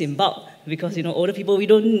sell things in bulk, because older people,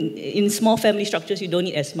 in small family structures, you don't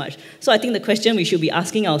need as much. So I think the question we should be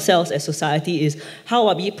asking ourselves as society is, how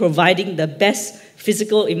are we providing the best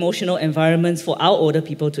physical, emotional environments for our older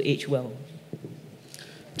people to age well?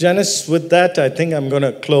 Janice, with that, I think I'm going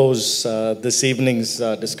to close this evening's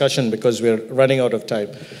discussion because we're running out of time.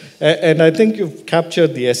 And I think you've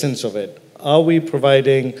captured the essence of it. Are we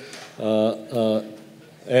providing an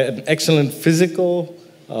excellent physical,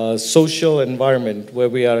 social environment where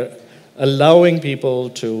we are allowing people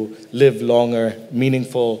to live longer,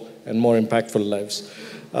 meaningful, and more impactful lives?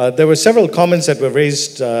 There were several comments that were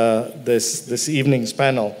raised this evening's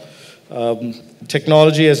panel.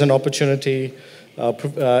 Technology as an opportunity,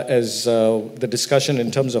 as the discussion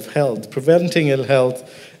in terms of health, preventing ill health,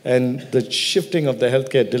 and the shifting of the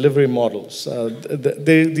healthcare delivery models.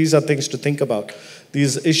 These are things to think about.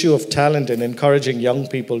 This issue of talent and encouraging young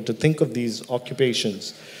people to think of these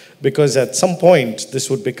occupations, because at some point this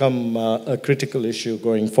would become a critical issue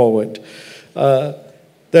going forward. There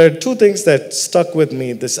are two things that stuck with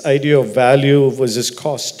me, this idea of value versus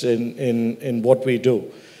cost in what we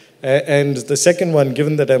do. And the second one,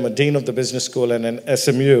 given that I'm a dean of the business school and an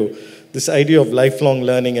SMU, this idea of lifelong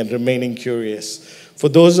learning and remaining curious. For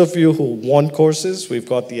those of you who want courses, we've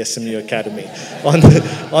got the SMU Academy.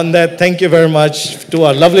 On that, thank you very much to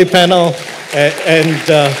our lovely panel, and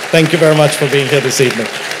thank you very much for being here this evening.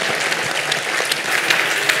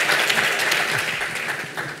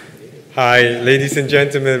 Hi, ladies and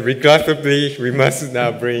gentlemen. Regrettably, we must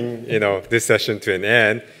now bring this session to an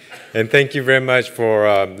end. And thank you very much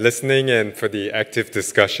for listening and for the active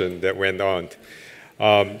discussion that went on.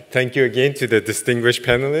 Thank you again to the distinguished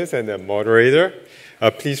panelists and the moderator.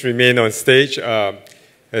 Please remain on stage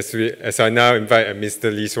as I now invite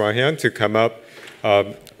Mr. Lee Swang-hyun to come up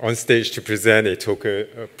on stage to present a token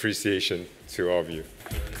appreciation to all of you.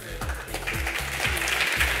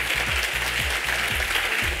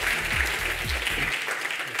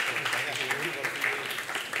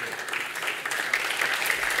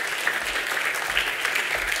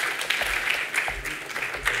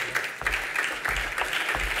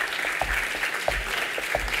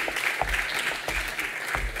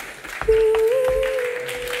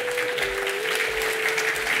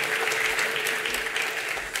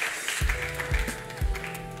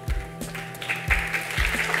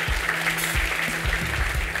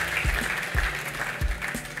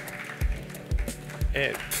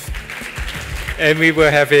 And we will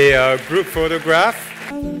have a group photograph.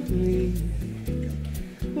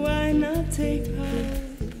 Why not take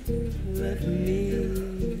part with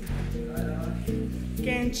me?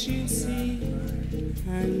 Can't you see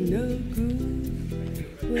I'm no good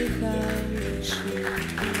without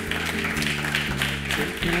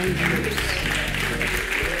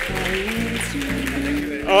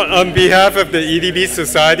you? On behalf of the EDB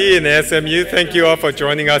Society and SMU, thank you all for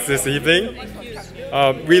joining us this evening.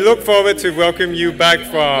 We look forward to welcome you back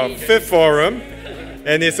for our 5th forum,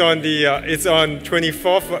 and it's on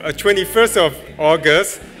 21st of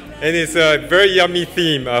August, and it's a very yummy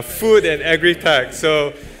theme, food and agri-tech.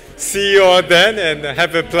 So see you all then, and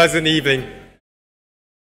have a pleasant evening.